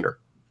a retainer.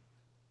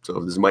 So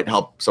this might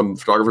help some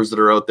photographers that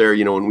are out there.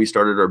 When we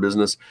started our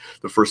business,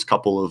 the first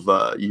couple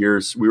of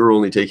years, we were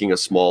only taking a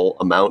small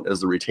amount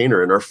as the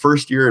retainer. In our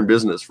first year in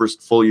business,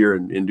 first full year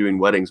in doing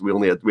weddings,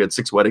 we had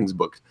 6 weddings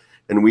booked,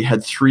 and we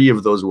had 3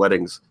 of those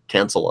weddings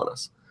cancel on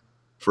us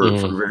for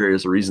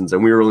various reasons.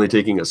 And we were only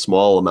taking a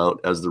small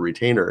amount as the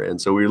retainer.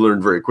 And so we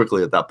learned very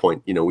quickly at that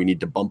point, we need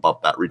to bump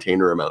up that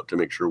retainer amount to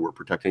make sure we're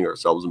protecting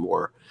ourselves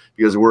more,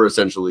 because we're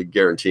essentially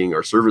guaranteeing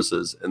our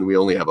services and we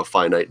only have a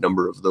finite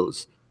number of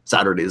those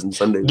Saturdays and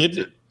Sundays.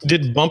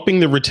 Did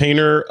bumping the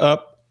retainer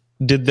up,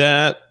 did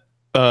that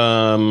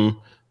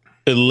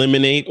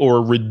eliminate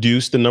or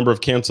reduce the number of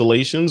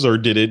cancellations, or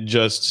did it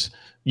just,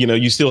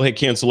 you still had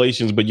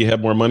cancellations, but you had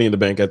more money in the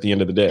bank at the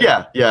end of the day?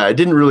 Yeah. It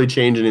didn't really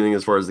change anything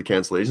as far as the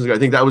cancellations. I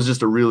think that was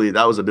just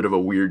that was a bit of a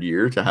weird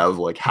year to have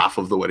like half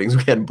of the weddings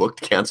we had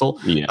booked cancel.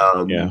 We've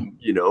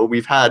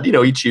had,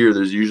 each year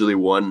there's usually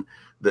one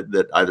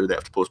that either they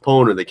have to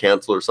postpone or they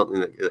cancel or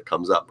something that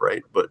comes up,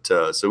 right? But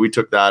so we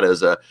took that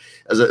as an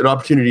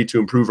opportunity to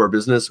improve our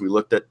business. We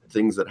looked at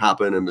things that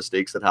happen and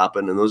mistakes that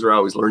happen, and those are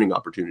always learning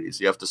opportunities.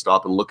 You have to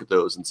stop and look at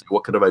those and say,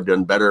 what could have I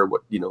done better?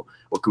 What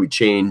could we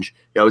change?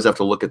 You always have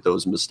to look at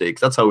those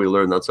mistakes. That's how we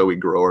learn. That's how we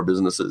grow our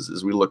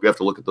businesses. We have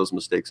to look at those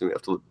mistakes and we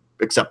have to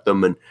accept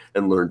them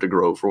and learn to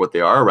grow for what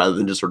they are, rather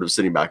than just sort of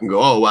sitting back and go,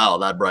 oh wow,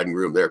 that bride and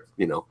groom, they're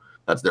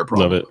that's their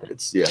problem. Love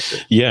it.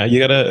 You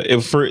gotta,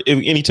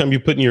 anytime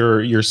you put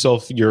your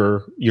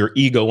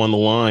ego on the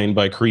line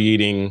by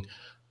creating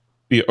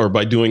or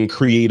by doing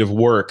creative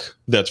work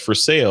that's for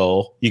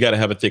sale, you got to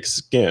have a thick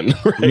skin,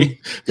 right?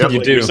 Yep,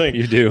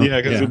 you do.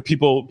 Yeah, because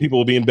people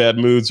will be in bad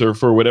moods or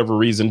for whatever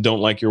reason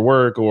don't like your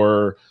work,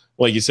 or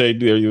like you say,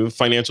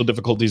 financial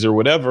difficulties or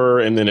whatever,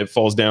 and then it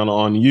falls down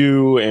on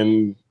you.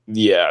 And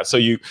so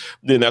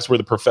then that's where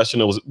the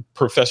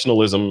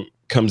professionalism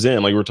comes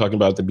in. Like we were talking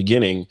about at the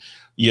beginning.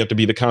 You have to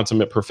be the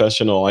consummate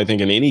professional, I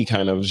think, in any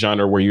kind of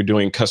genre where you're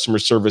doing customer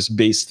service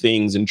based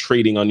things and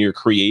trading on your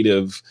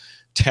creative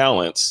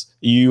talents.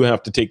 You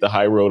have to take the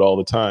high road all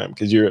the time,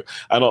 because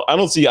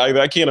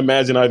I can't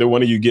imagine either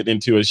one of you getting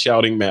into a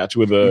shouting match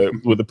with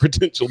a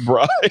potential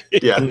bride.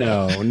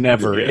 No,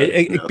 never.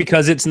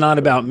 Because it's not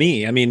about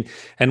me. I mean,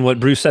 and what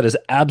Bruce said is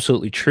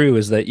absolutely true,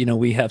 is that,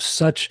 we have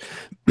such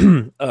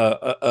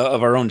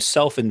of our own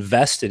self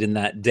invested in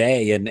that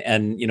day.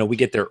 And we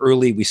get there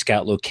early, we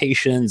scout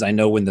locations. I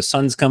know when the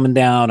sun's coming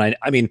down. I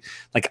mean,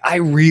 like, I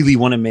really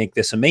want to make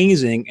this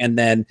amazing. And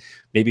then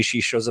maybe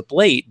she shows up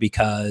late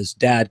because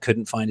dad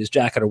couldn't find his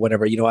jacket or whatever.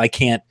 I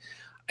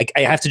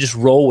have to just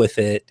roll with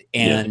it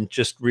and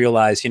just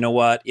realize,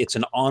 what, it's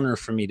an honor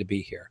for me to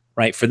be here,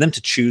 right? For them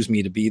to choose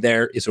me to be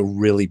there is a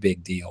really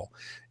big deal.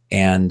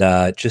 And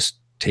just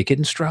take it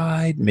in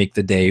stride, make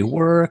the day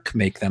work,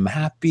 make them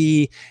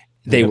happy.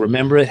 They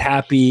remember it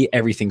happy,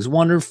 everything's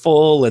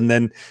wonderful. And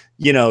then,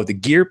 the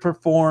gear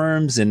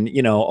performs and,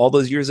 all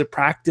those years of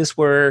practice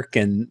work,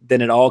 and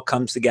then it all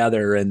comes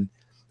together. And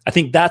I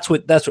think that's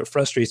what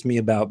frustrates me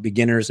about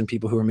beginners and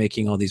people who are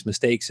making all these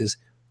mistakes, is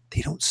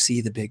they don't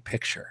see the big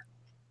picture.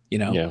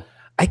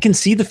 I can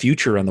see the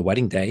future on the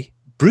wedding day,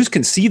 Bruce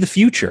can see the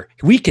future.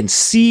 We can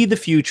see the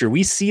future.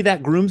 We see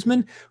that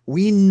groomsman.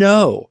 We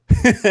know,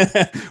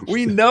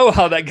 we know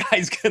how that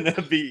guy's going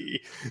to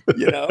be,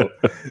 you know,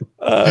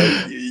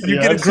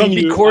 you get a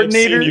grumpy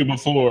coordinator. I've seen you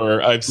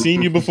before. I've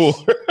seen you before.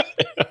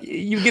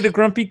 You get a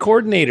grumpy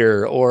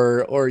coordinator,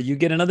 or you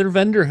get another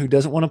vendor who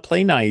doesn't want to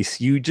play nice.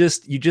 You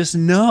just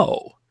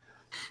know,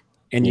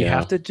 and you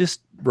have to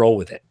just roll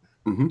with it.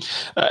 Mm-hmm.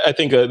 I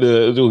think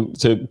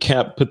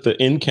to put the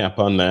end cap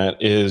on that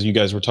is you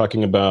guys were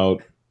talking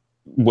about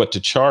what to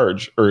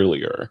charge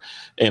earlier.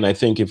 And I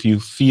think if you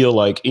feel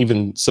like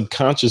even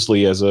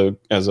subconsciously as a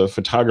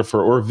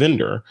photographer or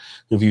vendor,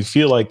 if you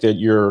feel like that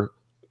you're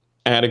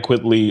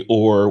adequately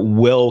or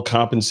well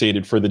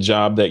compensated for the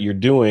job that you're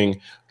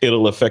doing,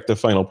 it'll affect the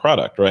final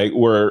product, right?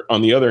 Where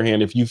on the other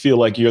hand, if you feel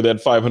like you're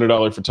that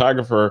 $500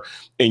 photographer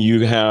and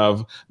you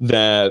have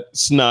that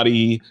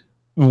snotty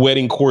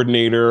wedding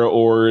coordinator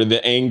or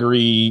the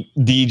angry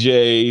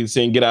DJ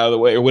saying get out of the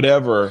way or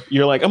whatever,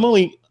 you're like,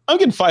 I'm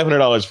getting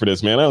 $500 for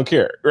this, man. I don't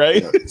care,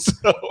 right? Yeah.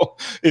 So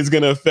it's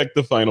going to affect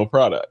the final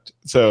product.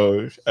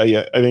 So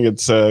yeah, I think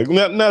it's that's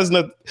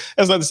not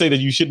to say that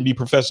you shouldn't be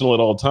professional at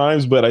all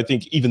times, but I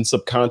think even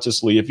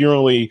subconsciously, if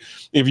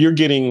you're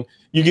getting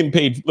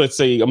paid, let's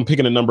say I'm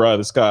picking a number out of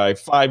the sky,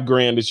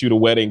 $5,000 to shoot a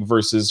wedding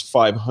versus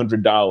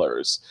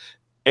 $500,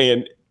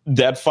 and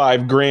that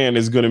 $5,000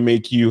 is going to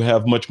make you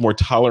have much more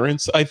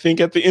tolerance, I think,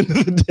 at the end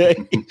of the day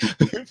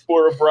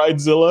for a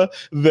bridezilla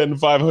than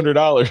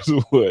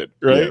 $500 would,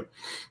 right?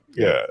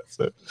 Yeah.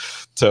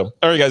 So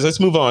all right, guys, let's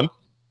move on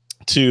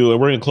to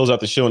we're going to close out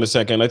the show in a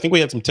second. I think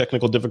we had some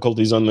technical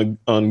difficulties on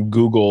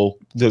Google.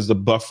 There's the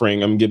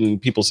buffering. I'm getting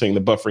people saying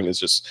the buffering is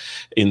just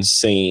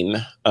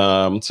insane.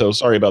 So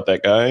sorry about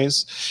that,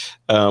 guys.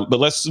 But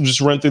let's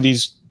just run through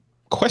these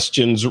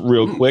questions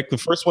real quick. The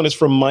first one is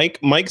from Mike.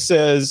 Mike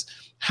says,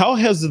 how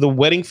has the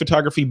wedding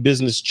photography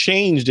business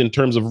changed in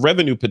terms of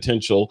revenue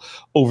potential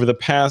over the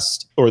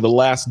past or the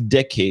last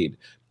decade?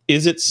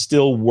 Is it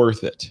still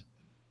worth it?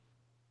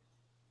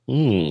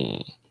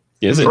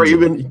 Is it? Sorry, you've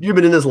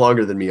been in this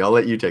longer than me. I'll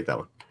let you take that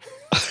one.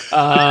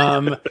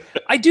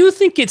 I do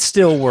think it's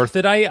still worth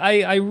it.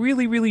 I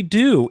really, really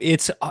do.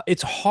 It's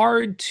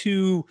hard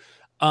to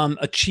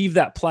achieve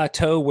that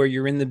plateau where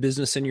you're in the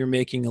business and you're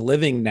making a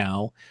living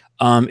now.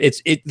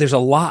 There's a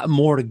lot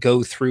more to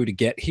go through to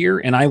get here.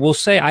 And I will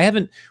say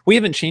we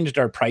haven't changed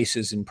our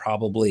prices in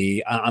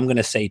probably, I'm going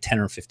to say 10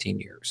 or 15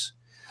 years.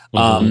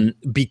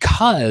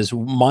 Because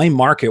my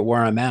market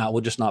where I'm at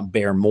will just not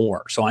bear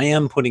more. So I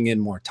am putting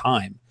in more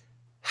time.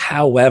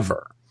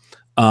 However,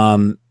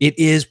 it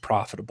is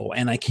profitable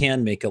and I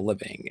can make a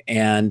living,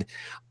 and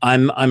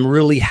I'm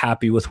really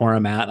happy with where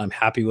I'm at. And I'm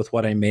happy with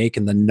what I make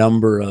and the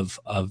number of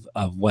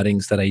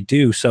weddings that I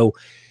do. So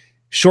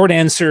short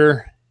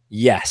answer,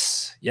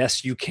 yes,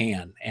 you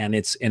can. And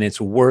it's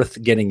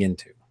worth getting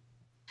into.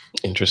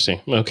 Interesting.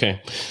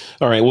 Okay.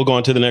 All right. We'll go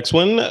on to the next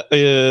one.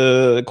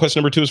 Question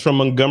number 2 is from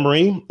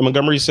Montgomery.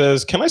 Montgomery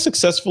says, can I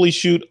successfully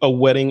shoot a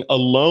wedding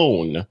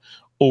alone,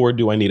 or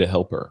do I need a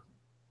helper?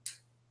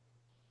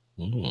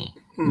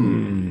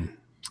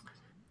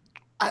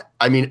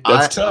 I mean,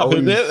 that's tough,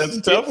 isn't it? That's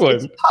a tough one.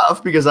 It's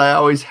tough because I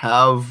always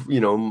have,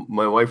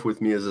 my wife with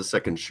me as a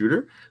second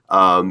shooter.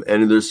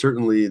 And there's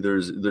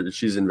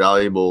she's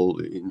invaluable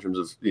in terms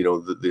of,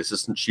 the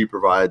assistance she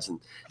provides, and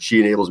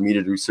she enables me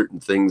to do certain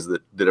things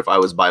that if I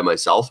was by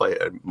myself, I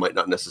might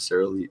not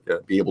necessarily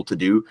be able to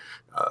do.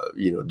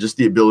 Just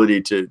the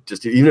ability to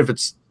even if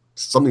it's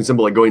something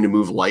simple like going to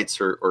move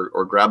lights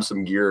or grab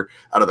some gear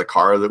out of the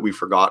car that we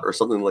forgot or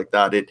something like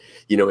that.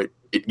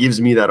 It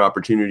gives me that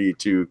opportunity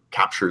to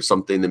capture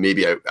something that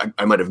maybe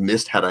I might have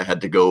missed had I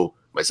had to go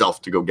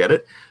myself to go get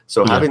it.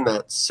 So having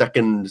that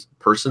second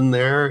person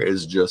there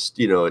is just,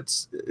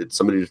 it's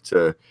somebody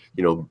to,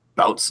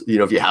 bounce,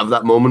 if you have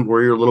that moment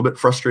where you're a little bit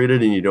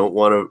frustrated and you don't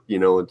want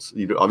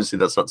to, obviously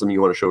that's not something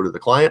you want to show to the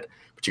client,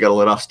 but you got to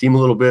let off steam a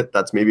little bit.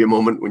 That's maybe a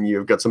moment when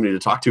you've got somebody to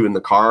talk to in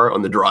the car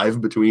on the drive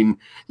between,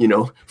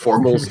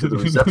 formals to the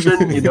reception,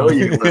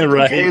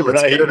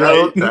 let's get it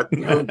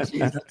out.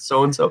 Geez, that's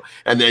so-and-so.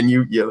 And then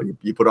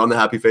you put on the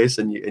happy face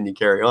and you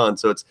carry on.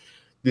 So it's,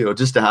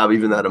 just to have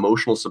even that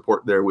emotional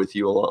support there with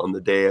you on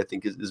the day, I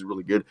think is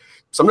really good.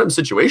 Sometimes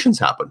situations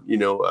happen,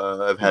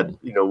 I've had,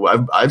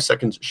 I've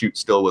second shoot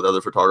still with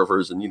other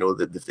photographers, and,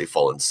 that if they've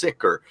fallen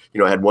sick, or,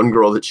 I had one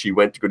girl that she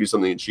went to go do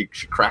something and she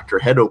cracked her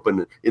head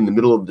open in the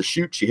middle of the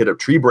shoot. She hit a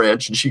tree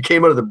branch and she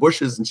came out of the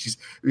bushes and she's,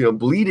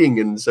 bleeding.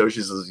 And so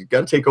she says, you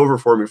got to take over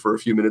for me for a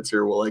few minutes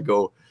here while I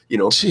go,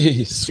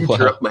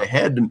 suture up my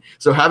head. And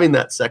so having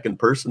that second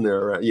person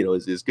there,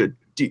 is good.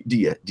 Do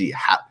you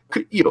have,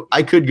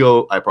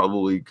 I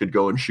probably could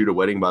go and shoot a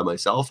wedding by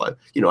myself.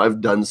 I've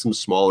done some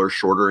smaller,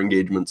 shorter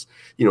engagements,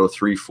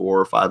 3,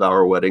 4, 5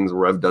 hour weddings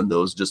where I've done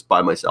those just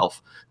by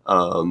myself,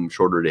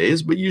 shorter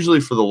days. But usually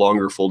for the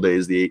longer full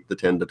days, the 8, the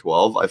 10 to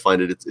 12, I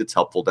find it's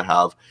helpful to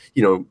have,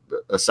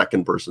 a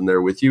second person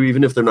there with you,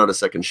 even if they're not a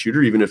second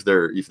shooter, even if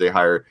they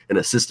hire an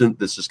assistant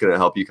that's just going to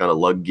help you kind of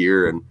lug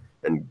gear and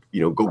and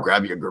go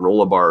grab your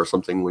granola bar or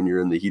something when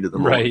you're in the heat of the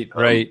moment.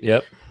 Right.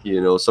 Yep.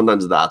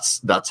 Sometimes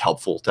that's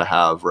helpful to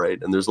have,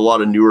 right? And there's a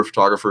lot of newer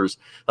photographers.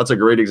 That's a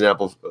great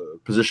example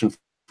of position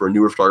for a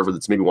newer photographer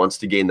that's maybe wants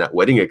to gain that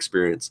wedding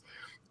experience,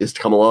 is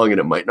to come along, and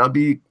it might not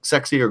be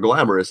sexy or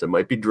glamorous. It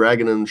might be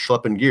dragging and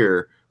schlepping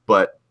gear,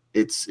 but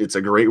it's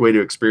a great way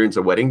to experience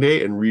a wedding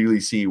day and really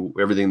see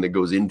everything that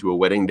goes into a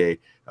wedding day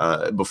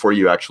before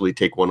you actually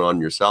take one on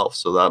yourself.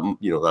 So that,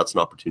 that's an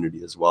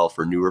opportunity as well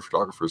for newer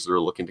photographers that are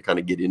looking to kind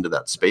of get into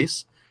that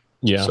space.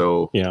 Yeah.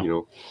 So,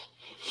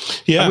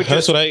 Yeah,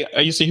 that's what I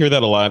used to hear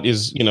that a lot,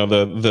 is,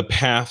 the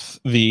path,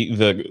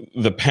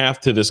 the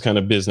path to this kind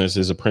of business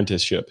is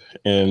apprenticeship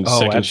and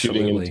second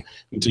shooting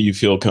until you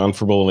feel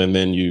comfortable, and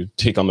then you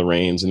take on the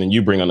reins, and then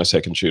you bring on a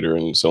second shooter,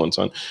 and so on and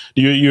so on.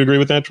 Do you agree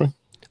with that, Troy?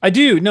 I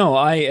do. No,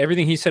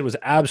 everything he said was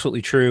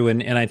absolutely true,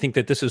 and I think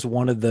that this is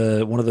one of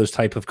those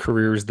type of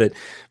careers that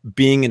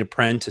being an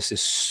apprentice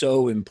is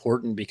so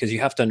important, because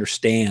you have to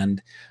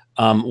understand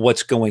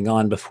what's going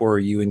on before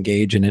you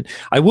engage in it.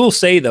 I will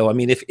say though, I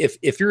mean,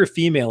 if you're a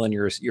female and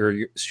you're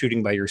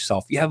shooting by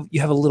yourself, you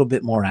have a little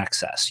bit more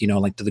access,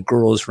 like to the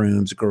girls'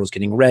 rooms, the girls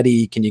getting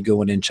ready. Can you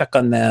go in and check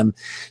on them?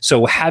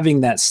 So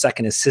having that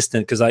second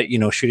assistant, because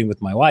shooting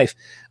with my wife,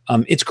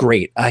 it's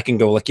great. I can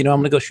go I'm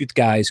going to go shoot the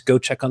guys, go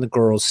check on the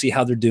girls, see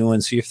how they're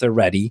doing, see if they're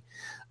ready.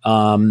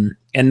 And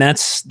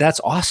that's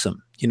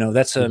awesome.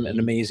 That's an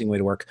amazing way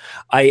to work.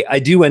 I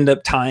do end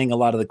up tying a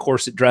lot of the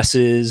corset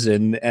dresses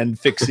and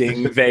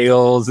fixing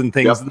veils and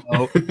things.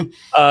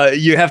 Yep.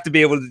 You have to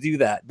be able to do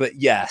that. But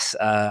yes,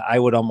 I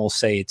would almost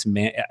say I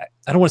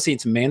don't want to say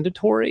it's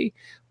mandatory,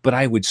 but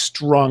I would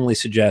strongly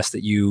suggest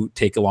that you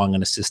take along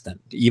an assistant,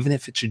 even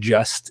if it's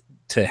just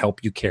to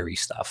help you carry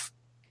stuff.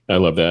 I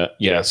love that.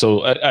 Yeah.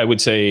 So I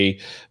would say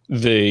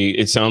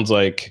it sounds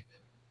like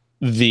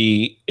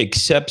the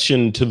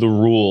exception to the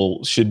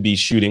rule should be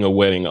shooting a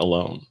wedding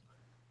alone.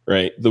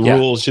 Right. The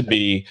rule should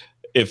be,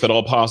 if at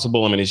all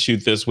possible, I'm going to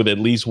shoot this with at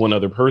least one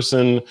other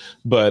person,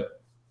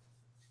 but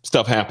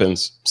stuff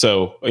happens.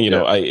 So,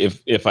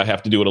 if I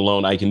have to do it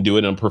alone, I can do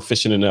it. I'm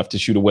proficient enough to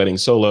shoot a wedding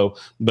solo,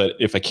 but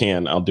if I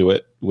can, I'll do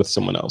it with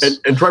someone else.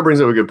 And Troy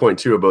brings up a good point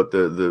too about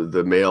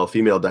the male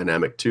female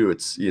dynamic too.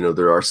 It's,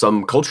 there are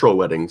some cultural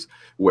weddings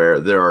where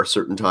there are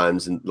certain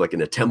times in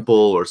a temple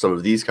or some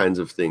of these kinds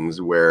of things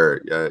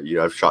where,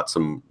 I've shot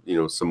some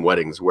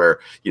weddings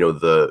where,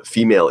 the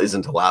female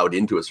isn't allowed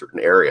into a certain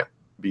area.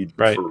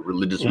 For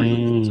religious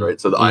reasons, right?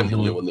 So I'm the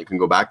only one that can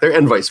go back there,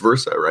 and vice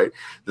versa, right?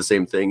 The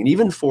same thing. And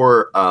even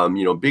for a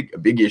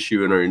big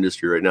issue in our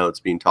industry right now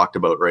that's being talked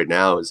about right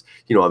now is,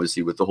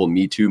 obviously with the whole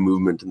Me Too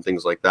movement and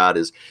things like that,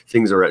 is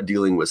things are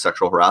dealing with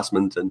sexual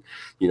harassment, and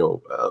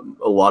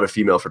a lot of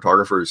female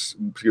photographers,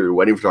 particularly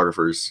wedding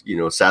photographers,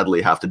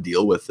 sadly have to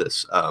deal with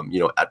this,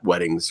 at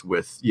weddings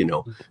with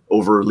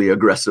overly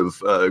aggressive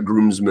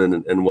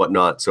groomsmen and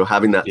whatnot. So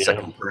having that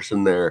second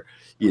person there,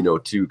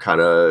 to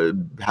kind of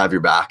have your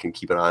back and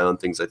keep an eye on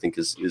things, I think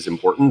is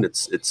important.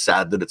 It's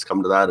sad that it's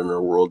come to that in our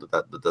world,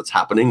 that's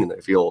happening, and I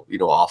feel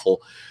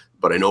awful.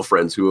 But I know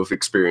friends who have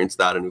experienced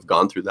that and who've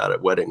gone through that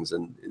at weddings,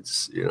 and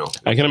it's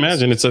I can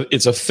imagine it's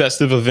a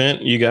festive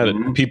event. You got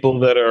people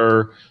that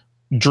are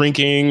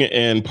drinking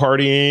and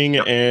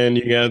partying, and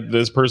you got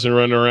this person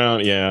running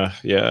around.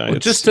 Well,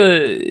 just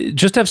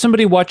have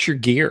somebody watch your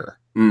gear.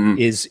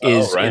 Is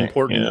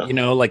important.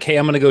 Yeah. Hey,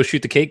 I'm going to go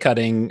shoot the cake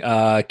cutting.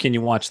 Can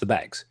you watch the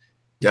bags?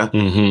 Yeah.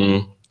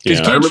 Because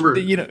I remember,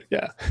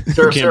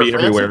 Sarah be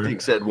everywhere. I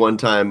think said one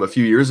time a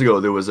few years ago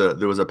there was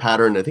a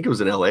pattern. I think it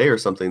was in LA or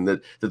something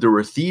that there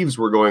were thieves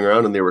were going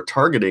around and they were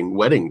targeting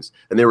weddings,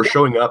 and they were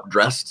showing up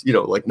dressed,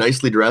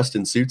 nicely dressed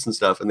in suits and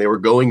stuff, and they were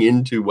going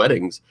into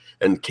weddings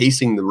and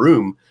casing the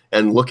room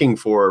and looking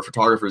for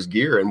photographers'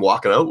 gear and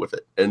walking out with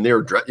it, and they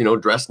were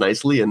dressed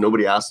nicely, and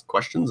nobody asked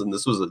questions, and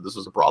this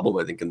was a problem,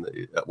 I think,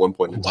 at one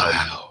point in time.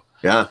 Wow.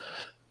 Yeah.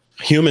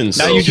 Humans.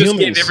 Now you just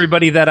gave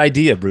everybody that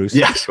idea, Bruce.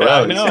 Yes,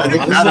 well, I know. I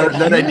think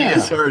that idea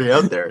is already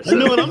out there. So. I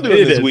know what I'm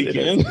doing this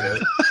weekend.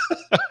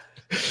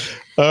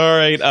 All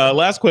right.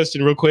 Last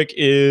question real quick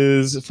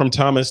is from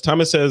Thomas.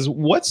 Thomas says,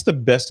 what's the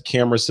best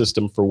camera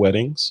system for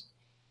weddings?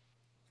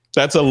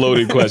 That's a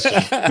loaded question.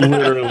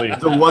 Literally.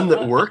 The one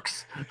that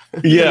works?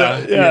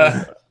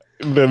 Yeah.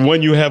 The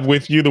one you have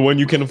with you, the one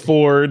you can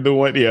afford, the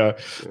one. Yeah.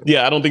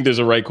 I don't think there's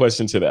a right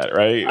question to that,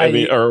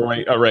 right? Or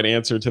a right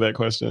answer to that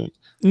question.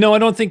 No, I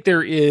don't think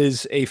there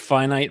is a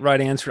finite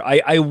right answer.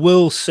 I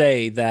will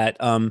say that,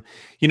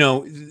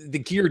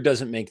 the gear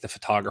doesn't make the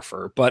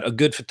photographer, but a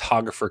good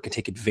photographer can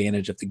take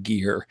advantage of the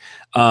gear.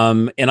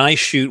 And I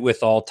shoot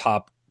with all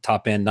top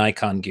end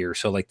Nikon gear.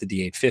 So like the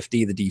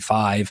D850, the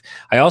D5.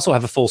 I also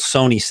have a full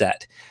Sony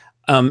set.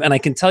 And I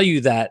can tell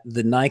you that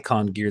the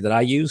Nikon gear that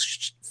I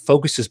use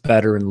focuses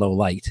better in low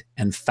light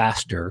and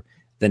faster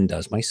than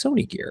does my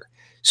Sony gear.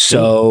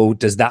 So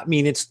does that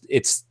mean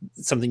it's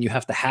something you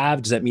have to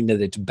have? Does that mean that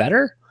it's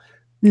better?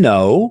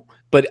 No,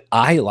 but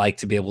I like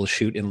to be able to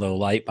shoot in low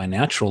light by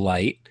natural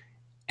light,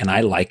 and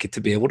I like it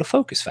to be able to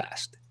focus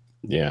fast.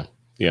 Yeah.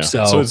 Yeah.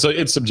 So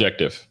it's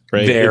subjective,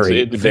 right?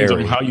 Very, it depends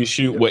very. on how you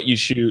shoot, what you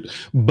shoot,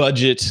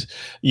 budget,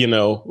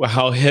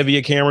 how heavy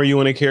a camera you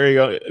want to carry.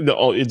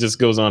 It just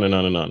goes on and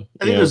on and on.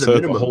 I think there's a so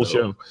minimum. The whole though.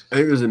 show. I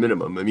think there's a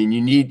minimum. I mean,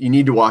 you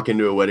need to walk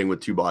into a wedding with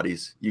 2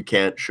 bodies. You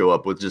can't show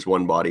up with just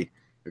one body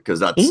because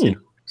that's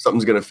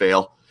something's going to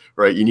fail,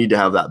 right? You need to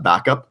have that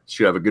backup. You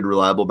should have a good,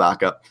 reliable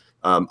backup.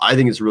 I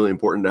think it's really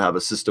important to have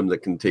a system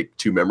that can take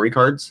 2 memory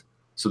cards,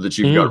 so that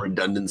you've got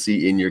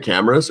redundancy in your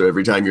camera. So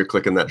every time you're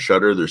clicking that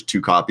shutter, there's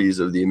 2 copies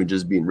of the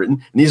images being written.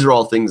 And these are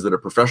all things that a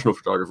professional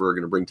photographer are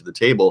going to bring to the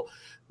table,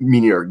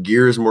 meaning our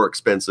gear is more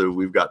expensive.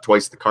 We've got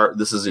twice the car.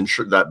 This is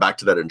that back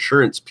to that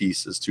insurance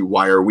piece as to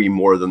why are we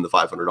more than the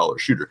 $500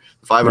 shooter.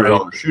 The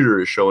 $500 shooter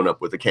is showing up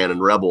with a Canon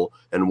Rebel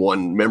and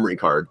 1 memory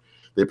card.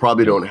 They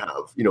probably don't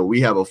have, we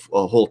have a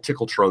whole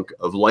tickle trunk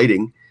of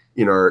lighting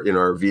in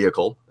our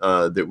vehicle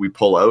that we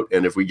pull out.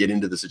 And if we get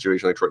into the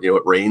situation like,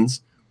 it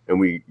rains, and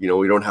we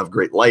don't have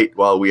great light,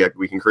 well, we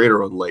can create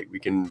our own light. We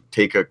can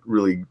take a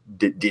really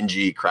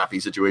dingy, crappy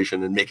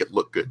situation and make it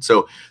look good.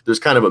 So there's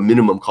kind of a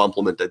minimum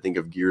complement, I think,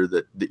 of gear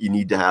that you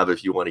need to have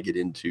if you want to get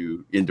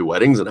into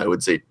weddings. And I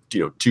would say,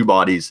 2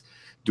 bodies,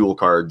 dual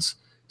cards,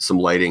 some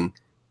lighting,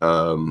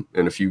 and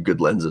a few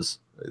good lenses.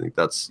 I think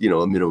that's,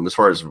 a minimum. As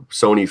far as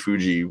Sony,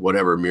 Fuji,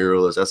 whatever,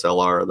 mirrorless,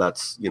 SLR,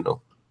 that's, I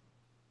love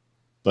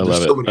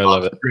it. I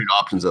love it. Great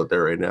options out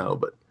there right now,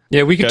 but.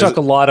 Yeah, we could talk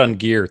a lot on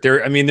gear.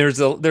 There's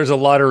a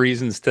lot of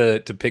reasons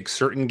to pick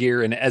certain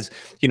gear, and as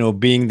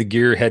being the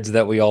gear heads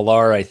that we all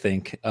are, I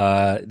think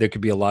there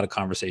could be a lot of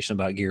conversation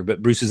about gear.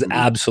 But Bruce is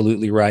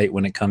absolutely right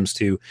when it comes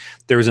to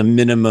there's a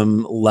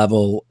minimum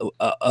level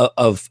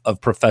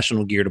of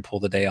professional gear to pull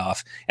the day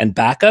off, and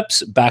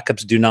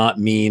backups do not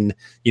mean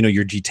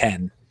your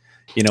G10.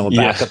 A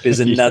backup is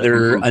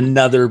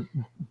another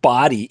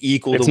body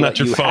equal it's to not what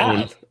your you phone,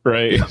 have.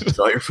 right? It's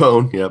not your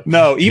phone. Yep.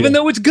 No, even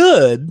though it's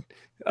good.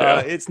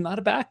 It's not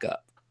a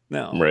backup.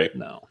 No. Right.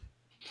 No.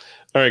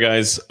 All right,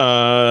 guys.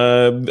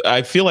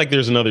 I feel like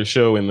there's another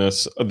show in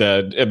this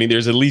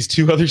there's at least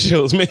 2 other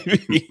shows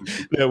maybe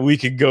that we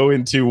could go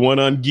into. One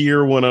on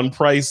gear, one on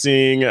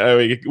pricing.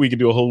 We could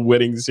do a whole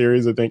wedding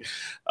series, I think.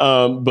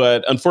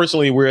 But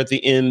unfortunately, we're at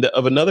the end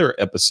of another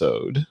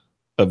episode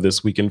of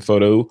This Week in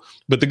Photo.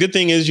 But the good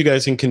thing is you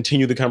guys can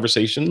continue the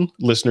conversation,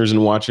 listeners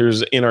and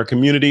watchers, in our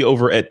community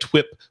over at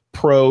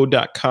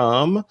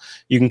TWiPPro.com.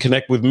 You can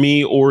connect with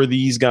me or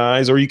these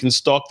guys, or you can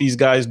stalk these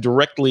guys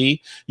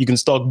directly. You can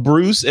stalk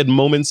Bruce at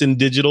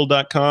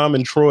momentsindigital.com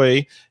and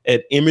Troy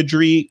at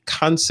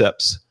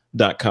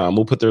imageryconcepts.com.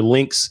 We'll put their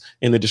links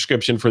in the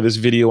description for this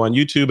video on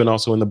YouTube and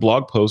also in the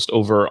blog post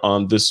over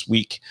on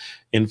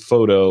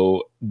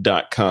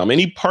thisweekinphoto.com.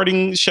 Any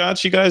parting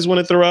shots you guys want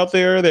to throw out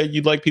there that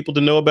you'd like people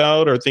to know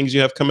about, or things you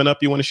have coming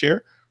up you want to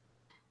share?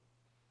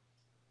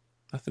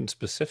 Nothing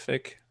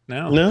specific.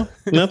 No,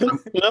 nothing.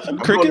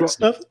 Crickets,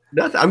 nothing.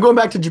 I'm going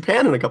back to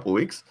Japan in a couple of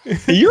weeks.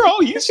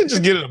 You should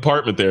just get an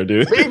apartment there,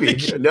 dude. Maybe.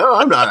 No,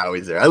 I'm not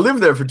always there. I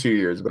lived there for 2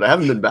 years, but I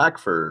haven't been back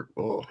for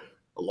a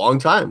long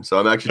time. So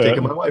I'm actually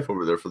taking my wife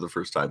over there for the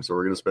first time. So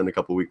we're going to spend a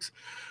couple of weeks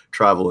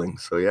traveling.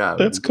 So yeah,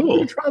 that's cool. I've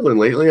been traveling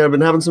lately. I've been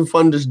having some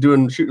fun just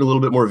shooting a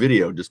little bit more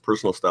video, just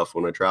personal stuff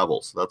when I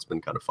travel. So that's been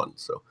kind of fun.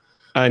 So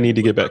I need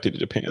to get back to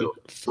Japan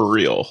for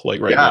real,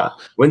 like right now.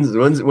 When's the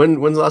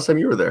last time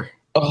you were there?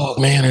 Oh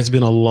man, it's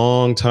been a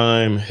long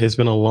time. I don't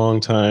even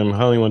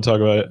want to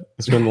talk about it.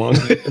 It's been a long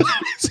time.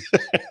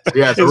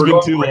 Yeah, so it's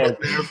been too long.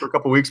 For a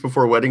couple of weeks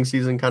before wedding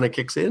season kind of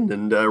kicks in,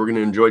 and we're going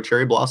to enjoy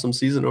cherry blossom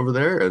season over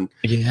there, and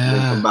then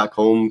come back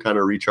home kind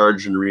of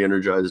recharged and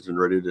re-energized and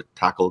ready to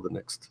tackle the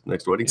next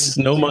wedding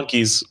season. Snow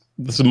monkeys.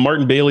 Some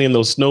Martin Bailey and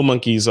those snow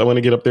monkeys. I want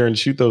to get up there and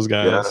shoot those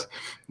guys.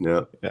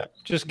 Yeah.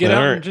 Just get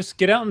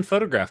out and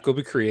photograph. Go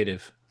be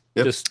creative.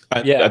 Yep.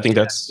 I think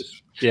that's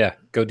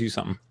go do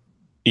something.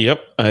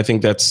 Yep, I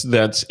think that's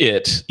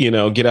it.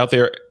 Get out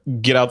there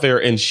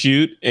and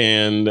shoot,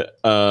 and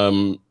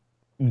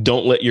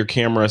don't let your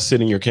camera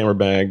sit in your camera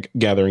bag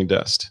gathering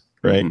dust.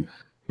 Right,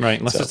 right.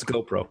 Unless it's a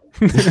GoPro.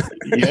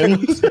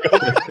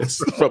 It's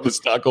from the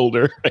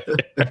stockholder.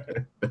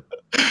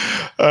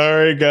 All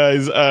right,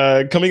 guys.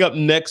 Coming up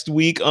next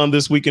week on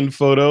This Week in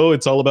Photo,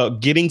 it's all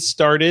about getting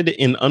started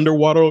in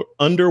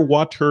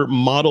underwater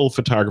model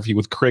photography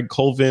with Craig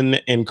Colvin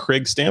and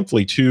Craig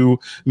Stampley, 2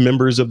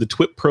 members of the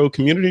TWiP Pro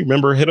community.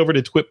 Remember, head over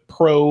to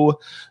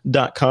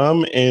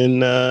TWiPPro.com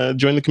and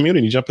join the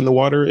community. Jump in the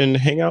water and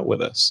hang out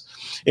with us.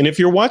 And if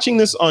you're watching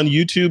this on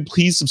YouTube,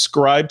 please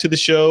subscribe to the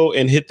show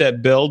and hit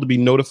that bell to be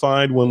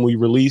notified when we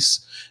release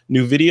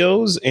new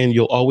videos, and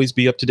you'll always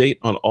be up to date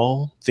on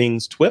all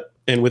things TWiP.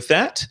 And with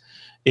that,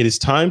 it is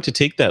time to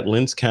take that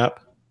lens cap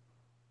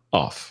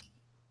off.